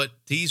 But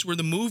these were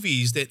the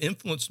movies that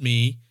influenced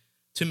me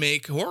to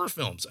make horror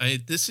films.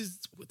 This is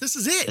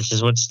it. This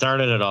is what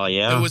started it all.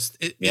 Yeah.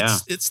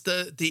 It's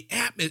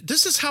the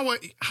this is how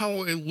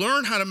I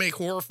learned how to make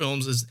horror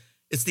films.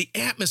 It's the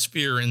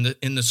atmosphere and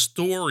the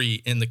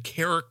story and the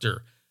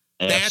character.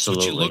 That's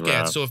what you look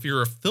at. So if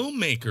you're a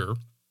filmmaker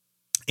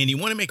and you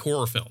want to make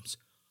horror films,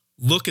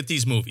 look at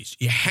these movies.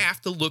 You have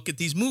to look at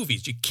these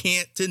movies. You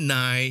can't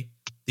deny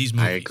these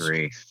movies. I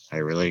agree. I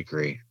really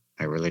agree.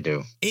 I really do.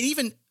 And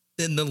even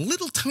in the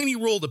little tiny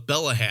role that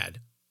Bella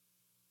had,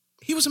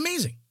 he was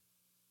amazing.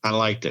 I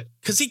liked it.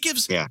 Because he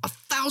gives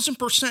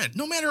 1,000%,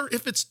 no matter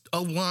if it's a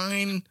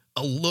line,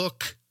 a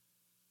look.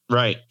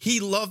 Right. He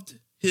loved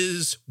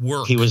his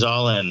work. He was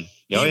all in.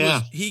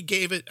 He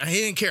gave it. He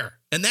didn't care.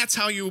 And that's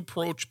how you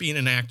approach being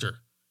an actor.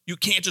 You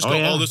can't just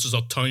go, this is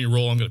a tiny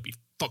role. I'm going to be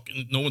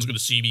no one's going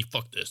to see me.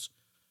 Fuck this.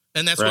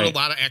 And that's what a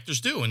lot of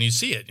actors do. And you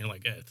see it. And you're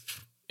like,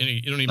 and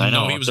you don't even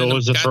know he was in the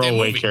goddamn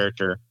throwaway movie.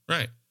 Character.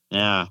 Right.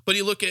 Yeah. But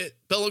you look at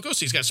Bela Lugosi.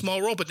 He's got a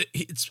small role, but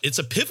it's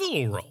a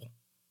pivotal role,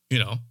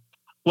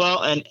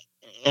 Well,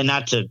 and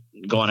not to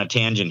go on a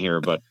tangent here,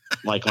 but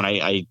like when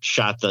I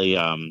shot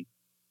the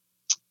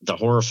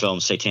horror film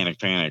Satanic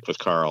Panic with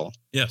Carl.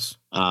 Yes.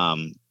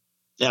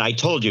 And I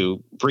told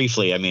you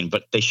briefly,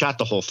 but they shot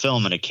the whole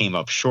film and it came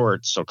up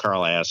short. So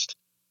Carl asked,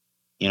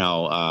 he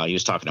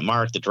was talking to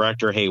Mark, the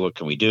director, hey, what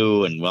can we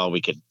do? And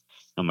we could,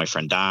 my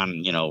friend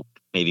Don,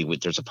 maybe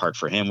there's a part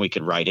for him we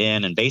could write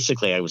in. And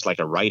basically I was like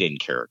a write-in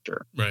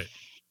character. Right.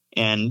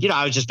 And,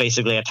 I was just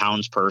basically a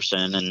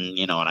townsperson and,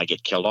 and I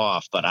get killed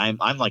off, but I'm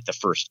like the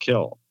first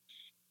kill.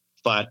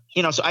 But,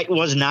 so it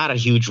was not a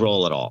huge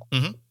role at all,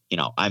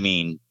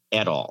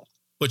 at all.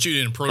 But you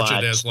didn't approach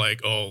it as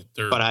like,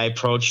 But I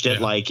approached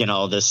it like,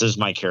 this is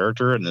my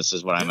character and this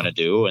is what I'm going to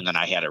do. And then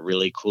I had a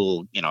really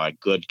cool, a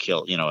good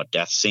kill, a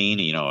death scene,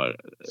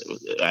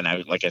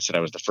 and like I said, I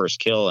was the first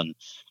kill and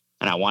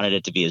I wanted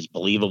it to be as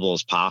believable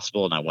as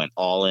possible. And I went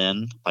all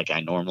in like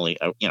I normally,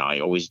 I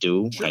always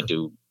do. Sure. I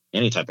do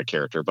any type of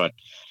character,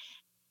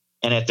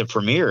 and at the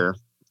premiere,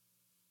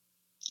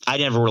 I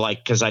never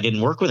because I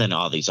didn't work with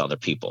all these other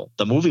people.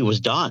 The movie was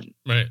done.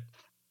 Right.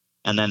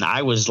 And then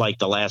I was like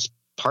the last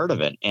part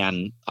of it.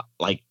 And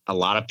like a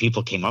lot of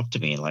people came up to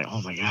me and like,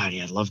 oh my God,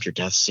 I loved your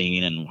death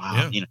scene. And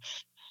wow, and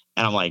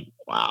I'm like,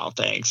 wow,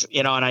 thanks.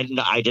 And I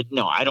didn't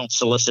know, I don't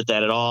solicit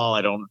that at all.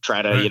 I don't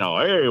try to,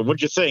 hey,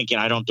 what'd you think?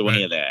 I don't do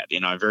any of that.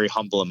 I'm very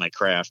humble in my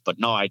craft, but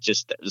no,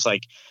 it's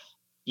like,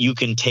 you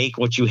can take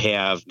what you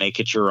have, make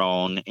it your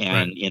own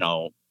and,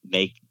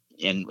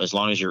 and as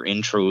long as you're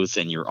in truth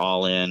and you're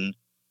all in,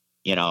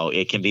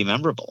 it can be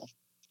memorable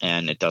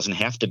and it doesn't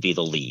have to be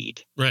the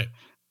lead. Right.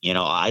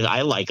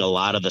 I like a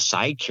lot of the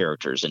side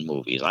characters in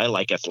movies. I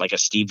like a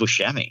Steve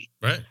Buscemi.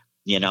 Right.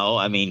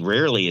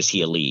 Rarely is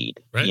he a lead.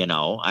 Right.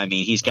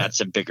 He's got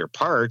some bigger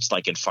parts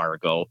like in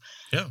Fargo.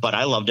 Yeah. But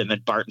I loved him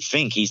at Barton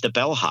Fink. He's the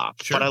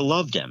bellhop. Sure. But I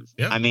loved him.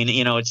 Yeah.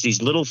 It's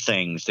these little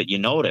things that you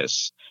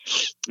notice.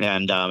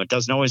 And it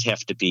doesn't always have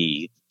to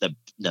be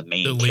the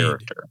main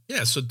character.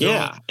 Yeah. So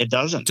it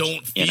doesn't.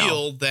 Don't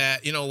feel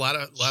that, a lot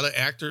of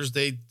actors,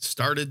 they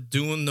started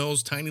doing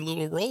those tiny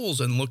little roles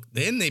and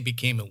then they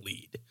became a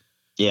lead.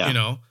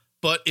 Yeah.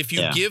 But if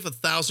you give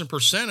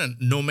 1,000%, and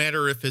no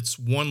matter if it's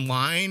one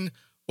line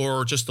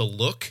or just a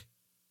look,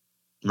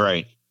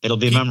 right, it'll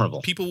be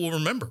memorable. People will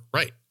remember,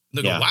 right?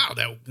 They'll go, wow,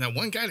 that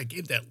one guy that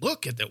gave that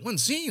look at that one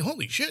scene,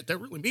 holy shit, that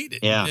really made it.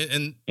 Yeah,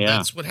 and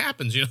that's what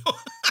happens,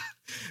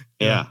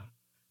 Yeah.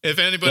 If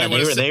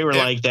anybody, they were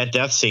like that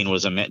death scene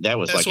was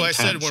that's why I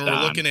said when we're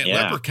looking at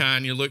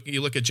Leprechaun, you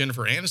look at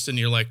Jennifer Aniston,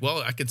 you're like,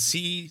 well, I could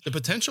see the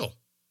potential,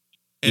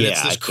 and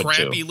it's this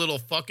crappy little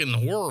fucking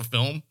horror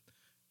film,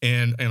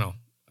 and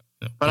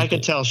but I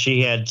could tell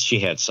she had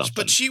something,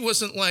 but she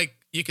wasn't like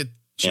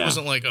She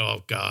wasn't like,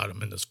 oh God,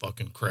 I'm in this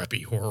fucking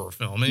crappy horror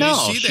film. And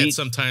no, you see that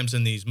sometimes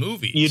in these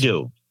movies. You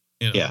do.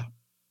 Yeah.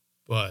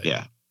 But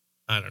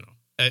I don't know.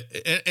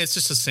 It's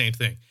just the same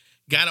thing.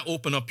 gotta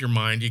open up your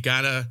mind. You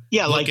gotta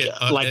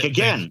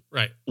again.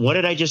 Right. What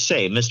did I just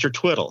say, Mr.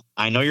 Twiddle?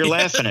 I know you're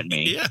laughing at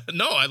me. Yeah,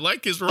 no, I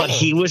like his role, but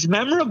he was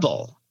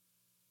memorable.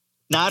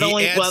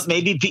 Partly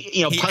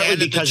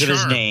because of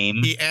his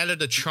name. He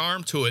added a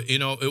charm to it.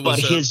 It was. But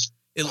his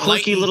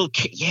quirky little,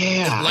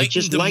 I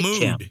just liked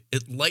him.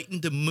 It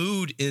lightened the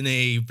mood in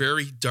a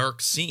very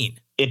dark scene.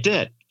 It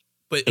did,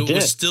 but it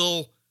was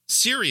still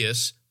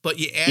serious. But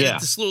you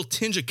added this little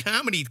tinge of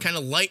comedy, to kind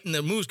of lighten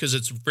the mood because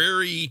it's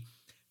very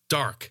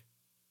dark.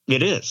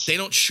 It is. They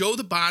don't show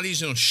the bodies.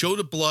 They don't show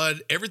the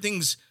blood.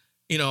 Everything's,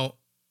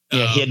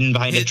 hidden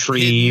behind a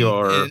tree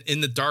or in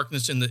the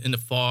darkness, in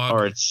the fog,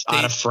 or it's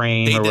out of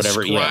frame or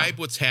whatever. They describe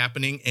what's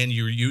happening, and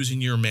you're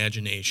using your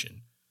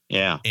imagination.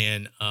 Yeah,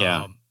 and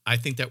I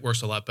think that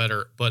works a lot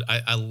better. But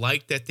I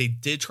like that they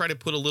did try to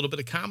put a little bit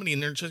of comedy in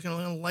there, just going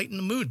to lighten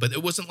the mood. But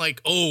it wasn't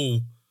like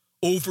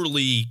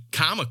overly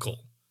comical.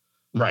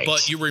 Right.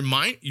 But you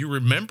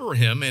remember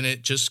him, and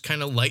it just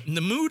kind of lightened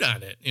the mood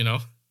on it,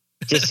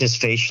 Just his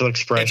facial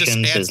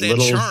expressions, his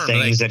little charm,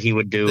 things that he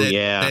would do.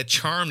 That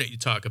charm that you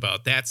talk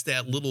about. That's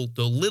the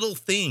little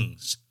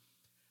things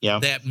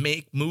that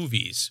make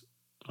movies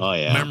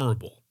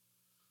memorable.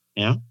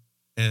 Yeah.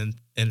 And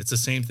it's the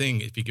same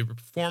thing. If you give a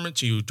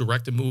performance, you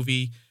direct a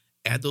movie,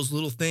 add those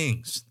little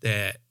things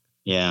that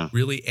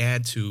really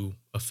add to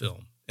a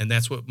film. And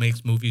that's what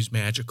makes movies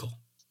magical.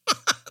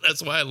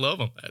 That's why I love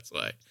them. That's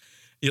why.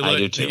 You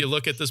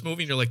look at this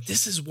movie and you're like,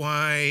 this is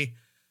why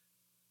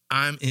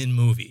I'm in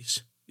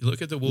movies. You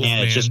look at the Wolfman.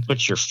 Yeah, it just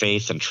puts your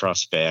faith and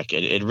trust back.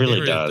 It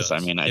really does. I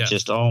mean,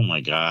 oh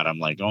my God. I'm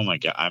like, oh my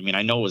God. I mean,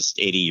 I know it was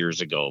 80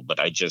 years ago, but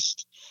 80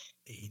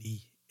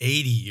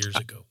 years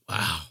ago.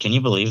 Wow. Can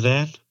you believe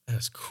that?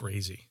 That's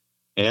crazy.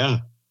 Yeah.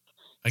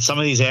 Some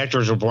of these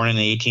actors were born in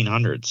the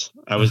 1800s.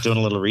 I was doing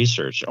a little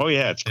research. Oh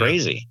yeah, it's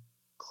crazy. Yeah.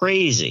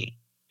 Crazy.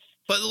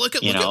 But look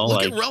at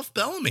Ralph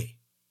Bellamy.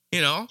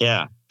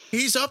 Yeah.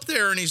 He's up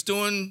there and he's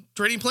doing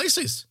Trading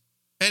Places.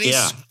 And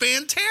he's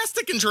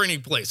fantastic in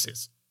Trading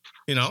Places.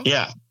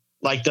 Yeah.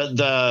 Like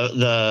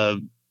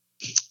the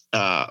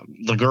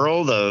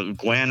girl, the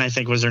Gwen, I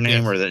think was her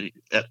name, or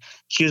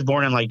she was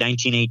born in like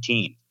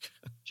 1918.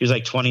 She was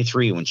like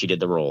 23 when she did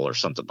the role or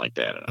something like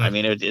that. I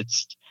mean,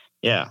 it's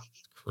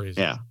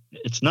crazy. Yeah.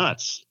 It's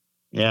nuts.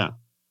 Yeah.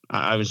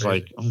 I was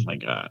like, oh my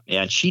God.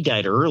 Yeah. And she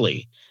died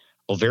early.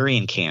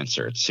 Ovarian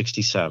cancer at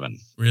 67.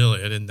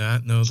 Really? I did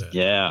not know that.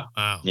 Yeah.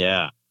 Wow.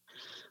 Yeah.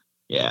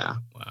 Yeah.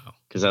 Wow.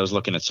 Because I was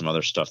looking at some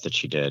other stuff that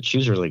she did. She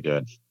was really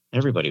good.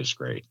 Everybody was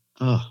great.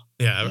 Oh.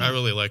 Yeah. I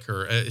really like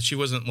her. She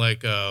wasn't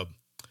like a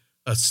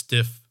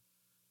stiff,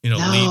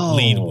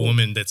 lead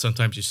woman that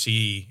sometimes you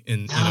see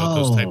in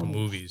those type of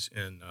movies.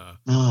 And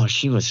no,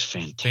 she was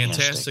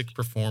fantastic. Fantastic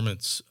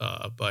performance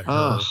by her.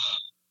 Oh,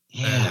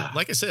 yeah. And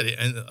like I said,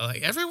 and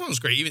everyone's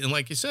great. Even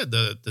like you said,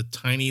 the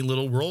tiny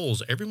little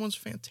roles, everyone's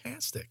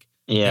fantastic.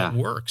 Yeah, it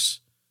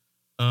works.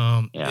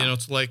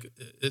 It's like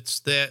it's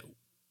that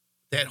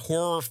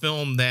horror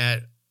film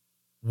that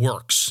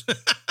works.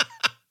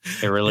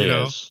 It really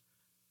is.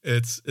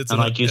 It's and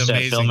like you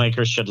amazing. said,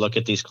 filmmakers should look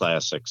at these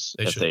classics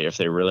if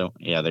they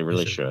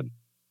really should.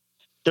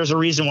 There's a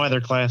reason why they're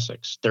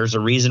classics. There's a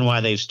reason why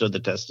they've stood the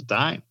test of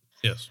time.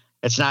 Yes,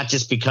 it's not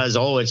just because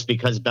it's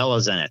because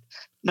Bella's in it.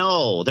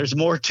 No, there's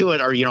more to it,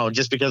 or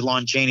just because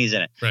Lon Chaney's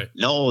in it. Right.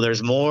 No,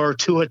 there's more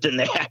to it than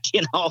that.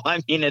 I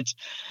mean, it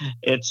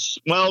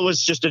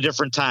was just a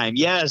different time.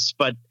 Yes,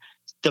 but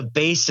the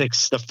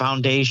basics, the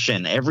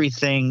foundation,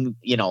 everything,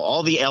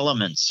 all the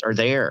elements are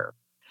there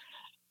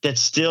that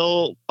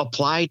still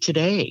apply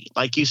today.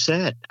 Like you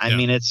said, I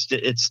mean, it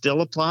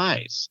still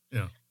applies.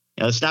 Yeah.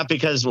 It's not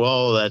because,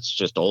 that's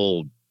just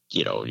old.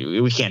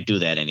 We can't do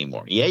that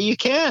anymore. Yeah, you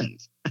can,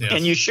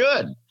 and you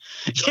should.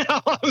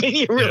 I mean,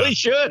 you really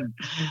should.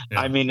 Yeah.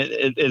 I mean,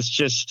 it's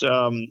just,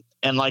 and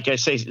like I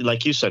say,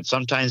 like you said,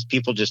 sometimes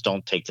people just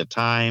don't take the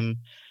time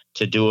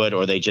to do it,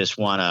 or they just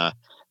want to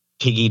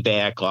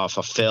piggyback off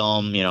a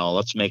film.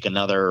 Let's make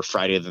another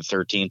Friday the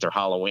 13th or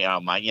Halloween.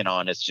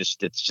 And it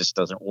just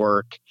doesn't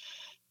work.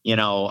 I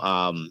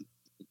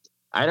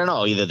don't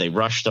know. Either they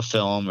rush the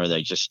film, or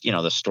they just,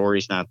 the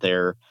story's not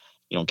there.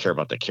 You don't care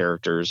about the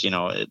characters.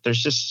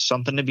 There's just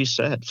something to be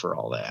said for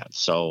all that.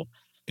 So.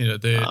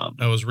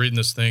 I was reading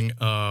this thing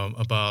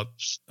about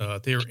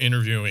they were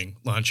interviewing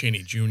Lon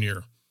Chaney Jr.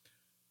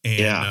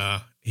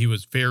 and he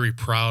was very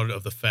proud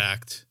of the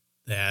fact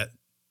that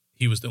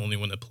he was the only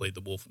one that played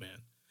the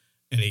Wolfman.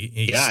 And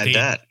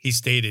he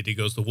stated, he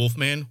goes, "The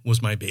Wolfman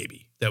was my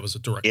baby." That was a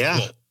direct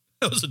quote.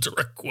 That was a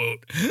direct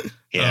quote.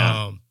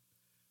 Yeah.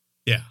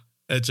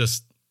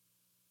 It's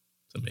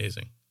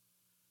amazing.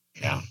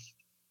 Yeah.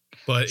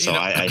 But so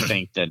I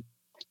think that,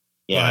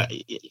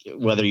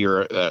 whether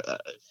you're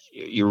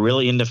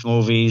really into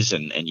movies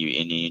and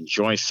you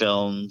enjoy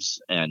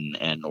films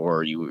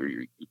or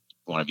you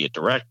want to be a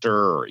director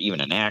or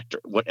even an actor,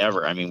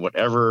 whatever. I mean,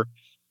 whatever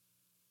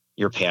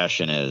your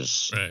passion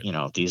is,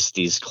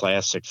 these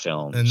classic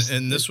films.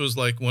 And this was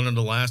like one of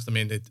the last. I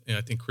mean,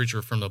 I think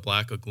Creature from the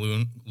Black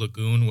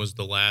Lagoon was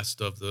the last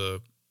of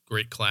the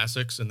great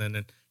classics, and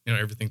then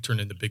everything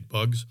turned into big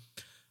bugs.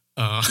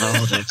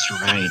 Oh, that's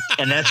right.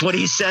 And that's what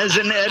he says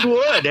in Ed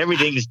Wood.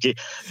 Everything's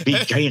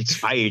behind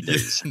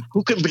spiders.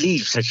 Who can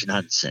believe such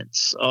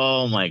nonsense?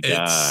 Oh, my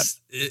God.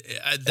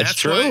 That's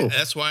true.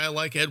 That's why I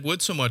like Ed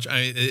Wood so much.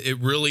 It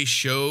really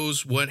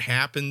shows what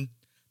happened.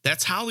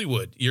 That's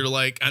Hollywood. You're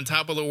like on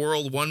top of the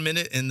world 1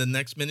 minute, and the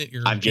next minute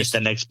I'm just the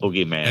next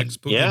boogeyman.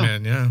 Next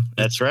boogeyman, yeah.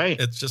 That's right.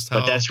 It's just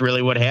but that's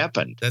really what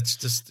happened. That's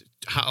just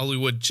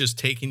Hollywood just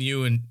taking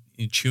you and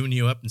chewing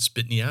you up and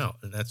spitting you out.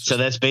 And that's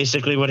that's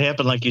basically what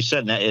happened. Like you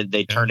said,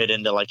 they turned it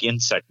into like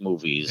insect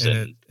movies.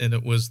 And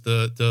it was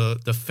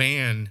the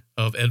fan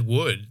of Ed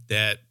Wood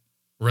that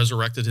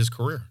resurrected his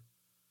career.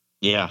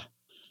 Yeah.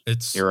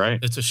 You're right.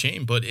 It's a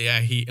shame, but yeah,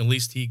 at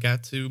least he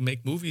got to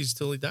make movies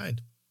till he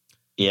died.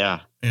 Yeah.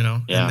 Yeah.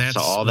 And that's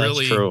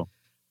that's true.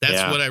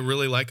 That's what I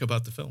really like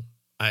about the film.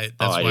 That's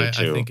why I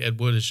think Ed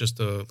Wood is just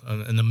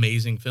an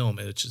amazing film.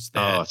 It's just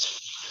that.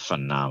 It's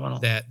phenomenal.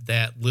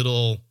 That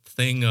little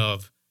thing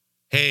of,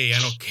 hey, I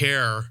don't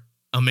care.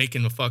 I'm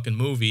making a fucking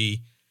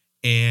movie,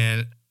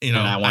 and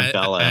I want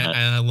Bella in it.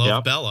 And I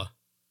love Bella.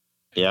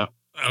 Yeah.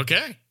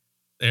 Okay.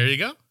 There you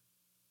go.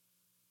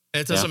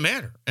 It doesn't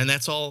matter. And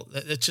that's all.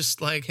 It's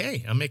just like,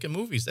 hey, I'm making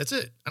movies. That's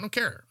it. I don't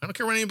care. I don't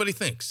care what anybody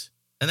thinks.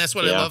 And that's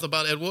what I loved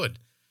about Ed Wood.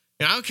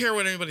 I don't care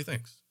what anybody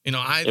thinks. It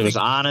was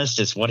honest.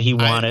 It's what he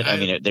wanted. I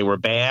mean, they were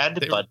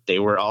bad, but they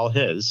were all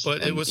his.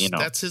 But it was,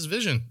 that's his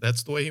vision.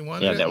 That's the way he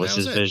wanted it. Yeah, that was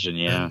his vision.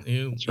 Yeah.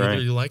 That's right.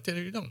 Either you liked it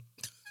or you don't.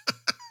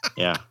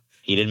 Yeah.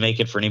 He didn't make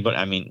it for anybody.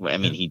 I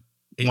mean, he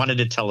wanted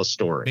to tell a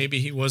story. Maybe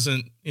he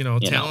wasn't,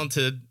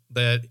 talented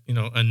that,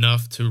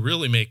 enough to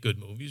really make good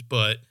movies,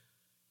 but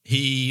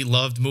he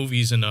loved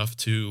movies enough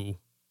to,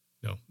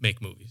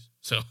 make movies.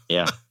 So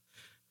yeah,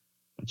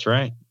 that's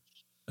right.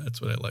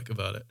 That's what I like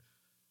about it.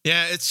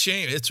 Yeah, it's a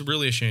shame. It's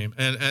really a shame.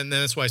 And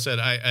that's why I said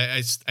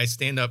I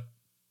stand up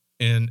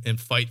and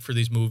fight for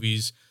these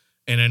movies.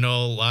 And I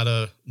know a lot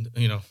of,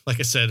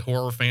 like I said,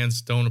 horror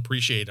fans don't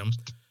appreciate them.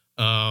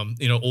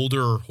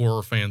 Older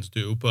horror fans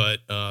do, but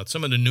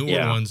some of the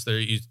newer ones there,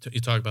 you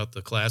talk about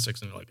the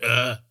classics and they're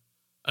like,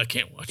 I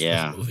can't watch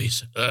these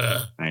movies.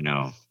 I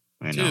know.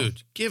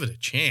 Dude, give it a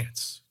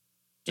chance.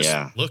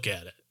 Just look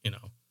at it,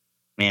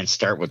 Man,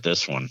 start with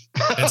this one.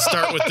 And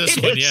start with this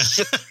one, yeah.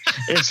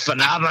 It's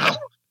phenomenal.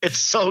 It's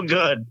so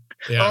good.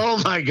 Yeah.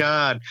 Oh, my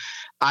God.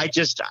 I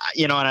just,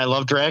 and I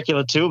love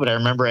Dracula, too, but I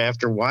remember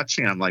after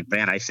watching, I'm like,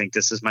 man, I think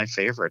this is my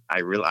favorite.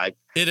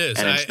 It is.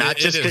 And it's not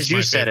just because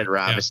you said it,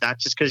 Rob. Yeah. It's not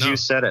just because you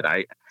said it.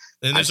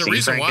 And there's a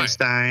reason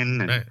Frankenstein,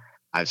 why. And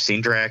I've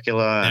seen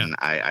Dracula, and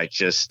I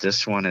just,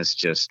 this one is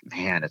just,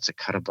 man, it's a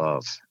cut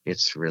above.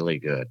 It's really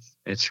good.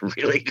 It's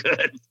really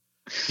good.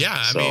 Yeah,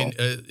 I mean,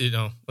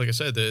 like I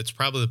said, it's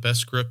probably the best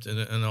script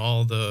in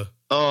all the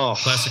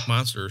classic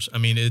monsters. I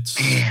mean, it's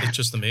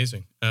just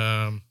amazing.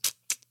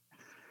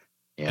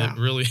 It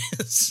really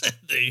is.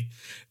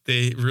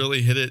 They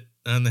really hit it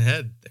on the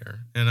head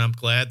there, and I'm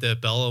glad that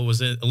Bella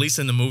was at least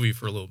in the movie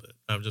for a little bit.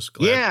 I'm just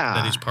glad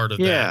that he's part of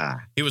that.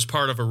 He was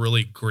part of a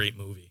really great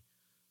movie.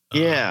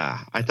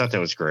 I thought that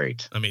was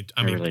great. I mean,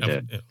 I really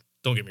did.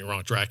 Don't get me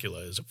wrong,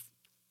 Dracula is a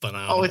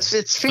phenomenal. Oh,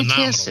 it's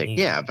fantastic.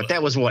 Movie, but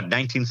that was what,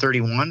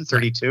 1931,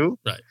 32?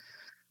 Right.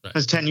 It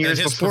was 10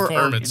 years before.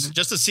 Performance,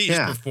 just to see his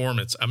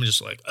performance, I'm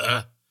just like,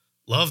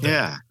 love that.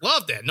 Yeah.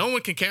 Love that. No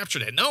one can capture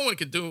that. No one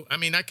can do. I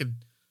mean, I could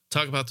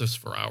talk about this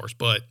for hours,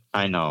 but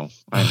I know.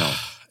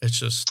 It's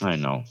just, I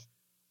know.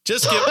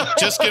 Just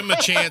give him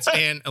a chance.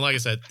 And like I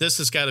said, this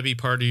has got to be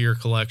part of your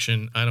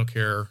collection. I don't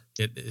care.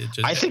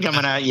 I think I'm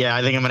gonna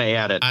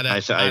add it.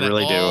 I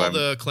really do. All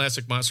the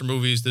classic monster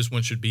movies, this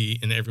one should be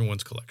in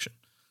everyone's collection.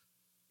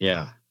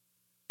 Yeah.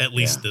 At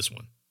least this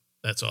one.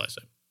 That's all I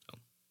say. So.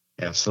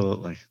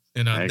 Absolutely.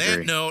 And on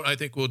that note, I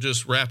think we'll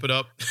just wrap it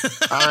up.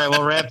 All right,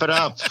 we'll wrap it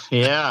up.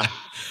 Yeah.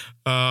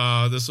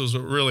 This was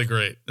really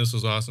great. This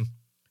was awesome.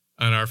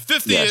 On our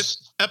 50th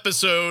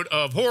episode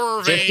of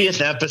Horror Vein.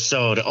 50th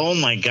episode. Oh,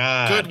 my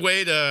God. Good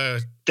way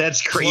to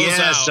That's crazy.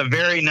 Yes, a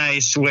very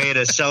nice way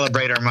to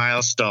celebrate our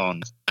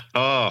milestone.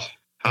 Oh,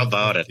 how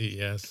about it?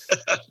 Yes.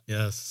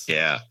 Yes.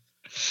 Yeah.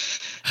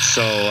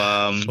 So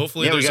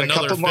hopefully there's we got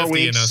another 50 more 50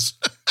 weeks. in us.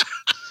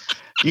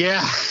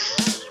 Yeah.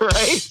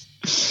 Right.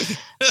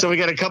 So we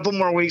got a couple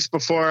more weeks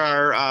before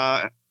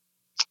our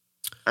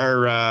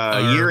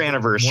year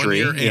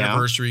anniversary. 1 year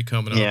anniversary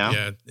coming up.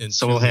 Yeah.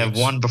 So we'll have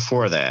one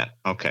before that.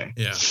 Okay.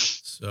 Yeah.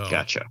 So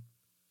gotcha.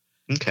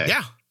 Okay.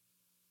 Yeah.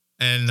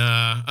 And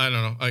I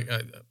don't know.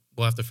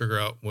 We'll have to figure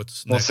out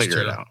what's next. We'll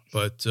figure it out.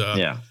 But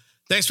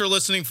thanks for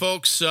listening,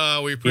 folks.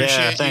 We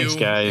appreciate thanks, you.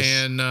 Guys.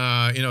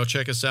 And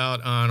check us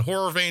out on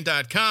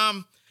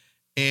horrorvein.com.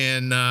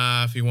 And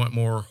if you want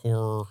more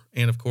horror,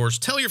 and of course,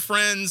 tell your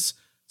friends,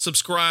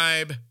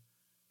 subscribe,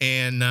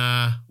 and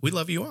we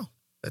love you all.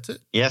 That's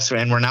it. Yes,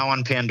 and we're now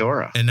on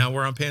Pandora.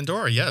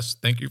 Yes,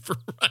 thank you for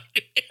writing.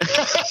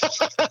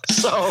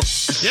 So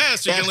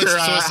you can listen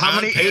to us how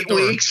on many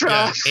Pandora. 8 weeks,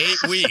 Rob?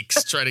 8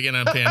 weeks. Try to get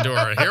on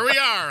Pandora. Here we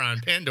are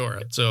on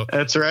Pandora. So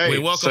that's right. We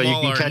welcome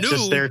all our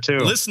new there too.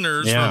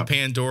 listeners from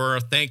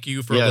Pandora. Thank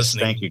you for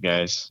listening. Thank you,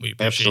 guys. We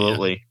appreciate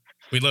Absolutely.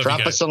 We love drop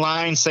you guys. us a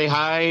line, say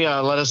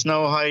hi, let us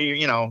know how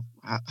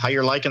how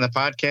you're liking the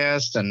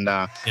podcast, and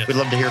we'd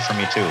love to hear from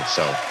you too.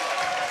 So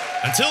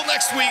until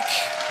next week,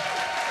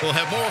 we'll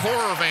have more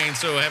Horror Vein.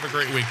 So have a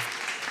great week.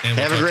 And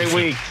have a great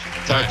week.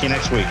 Talk to you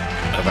next week.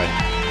 Bye-bye.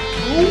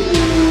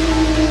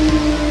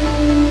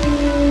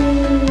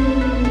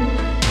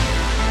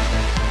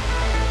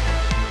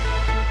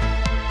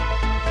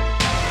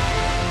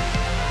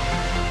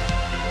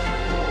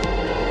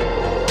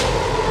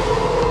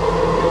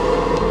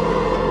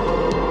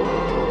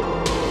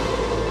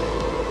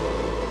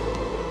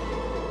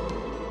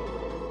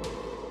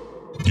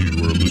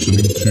 You are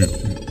listening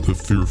to the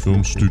Fear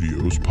Film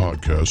Studios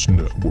Podcast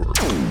Network.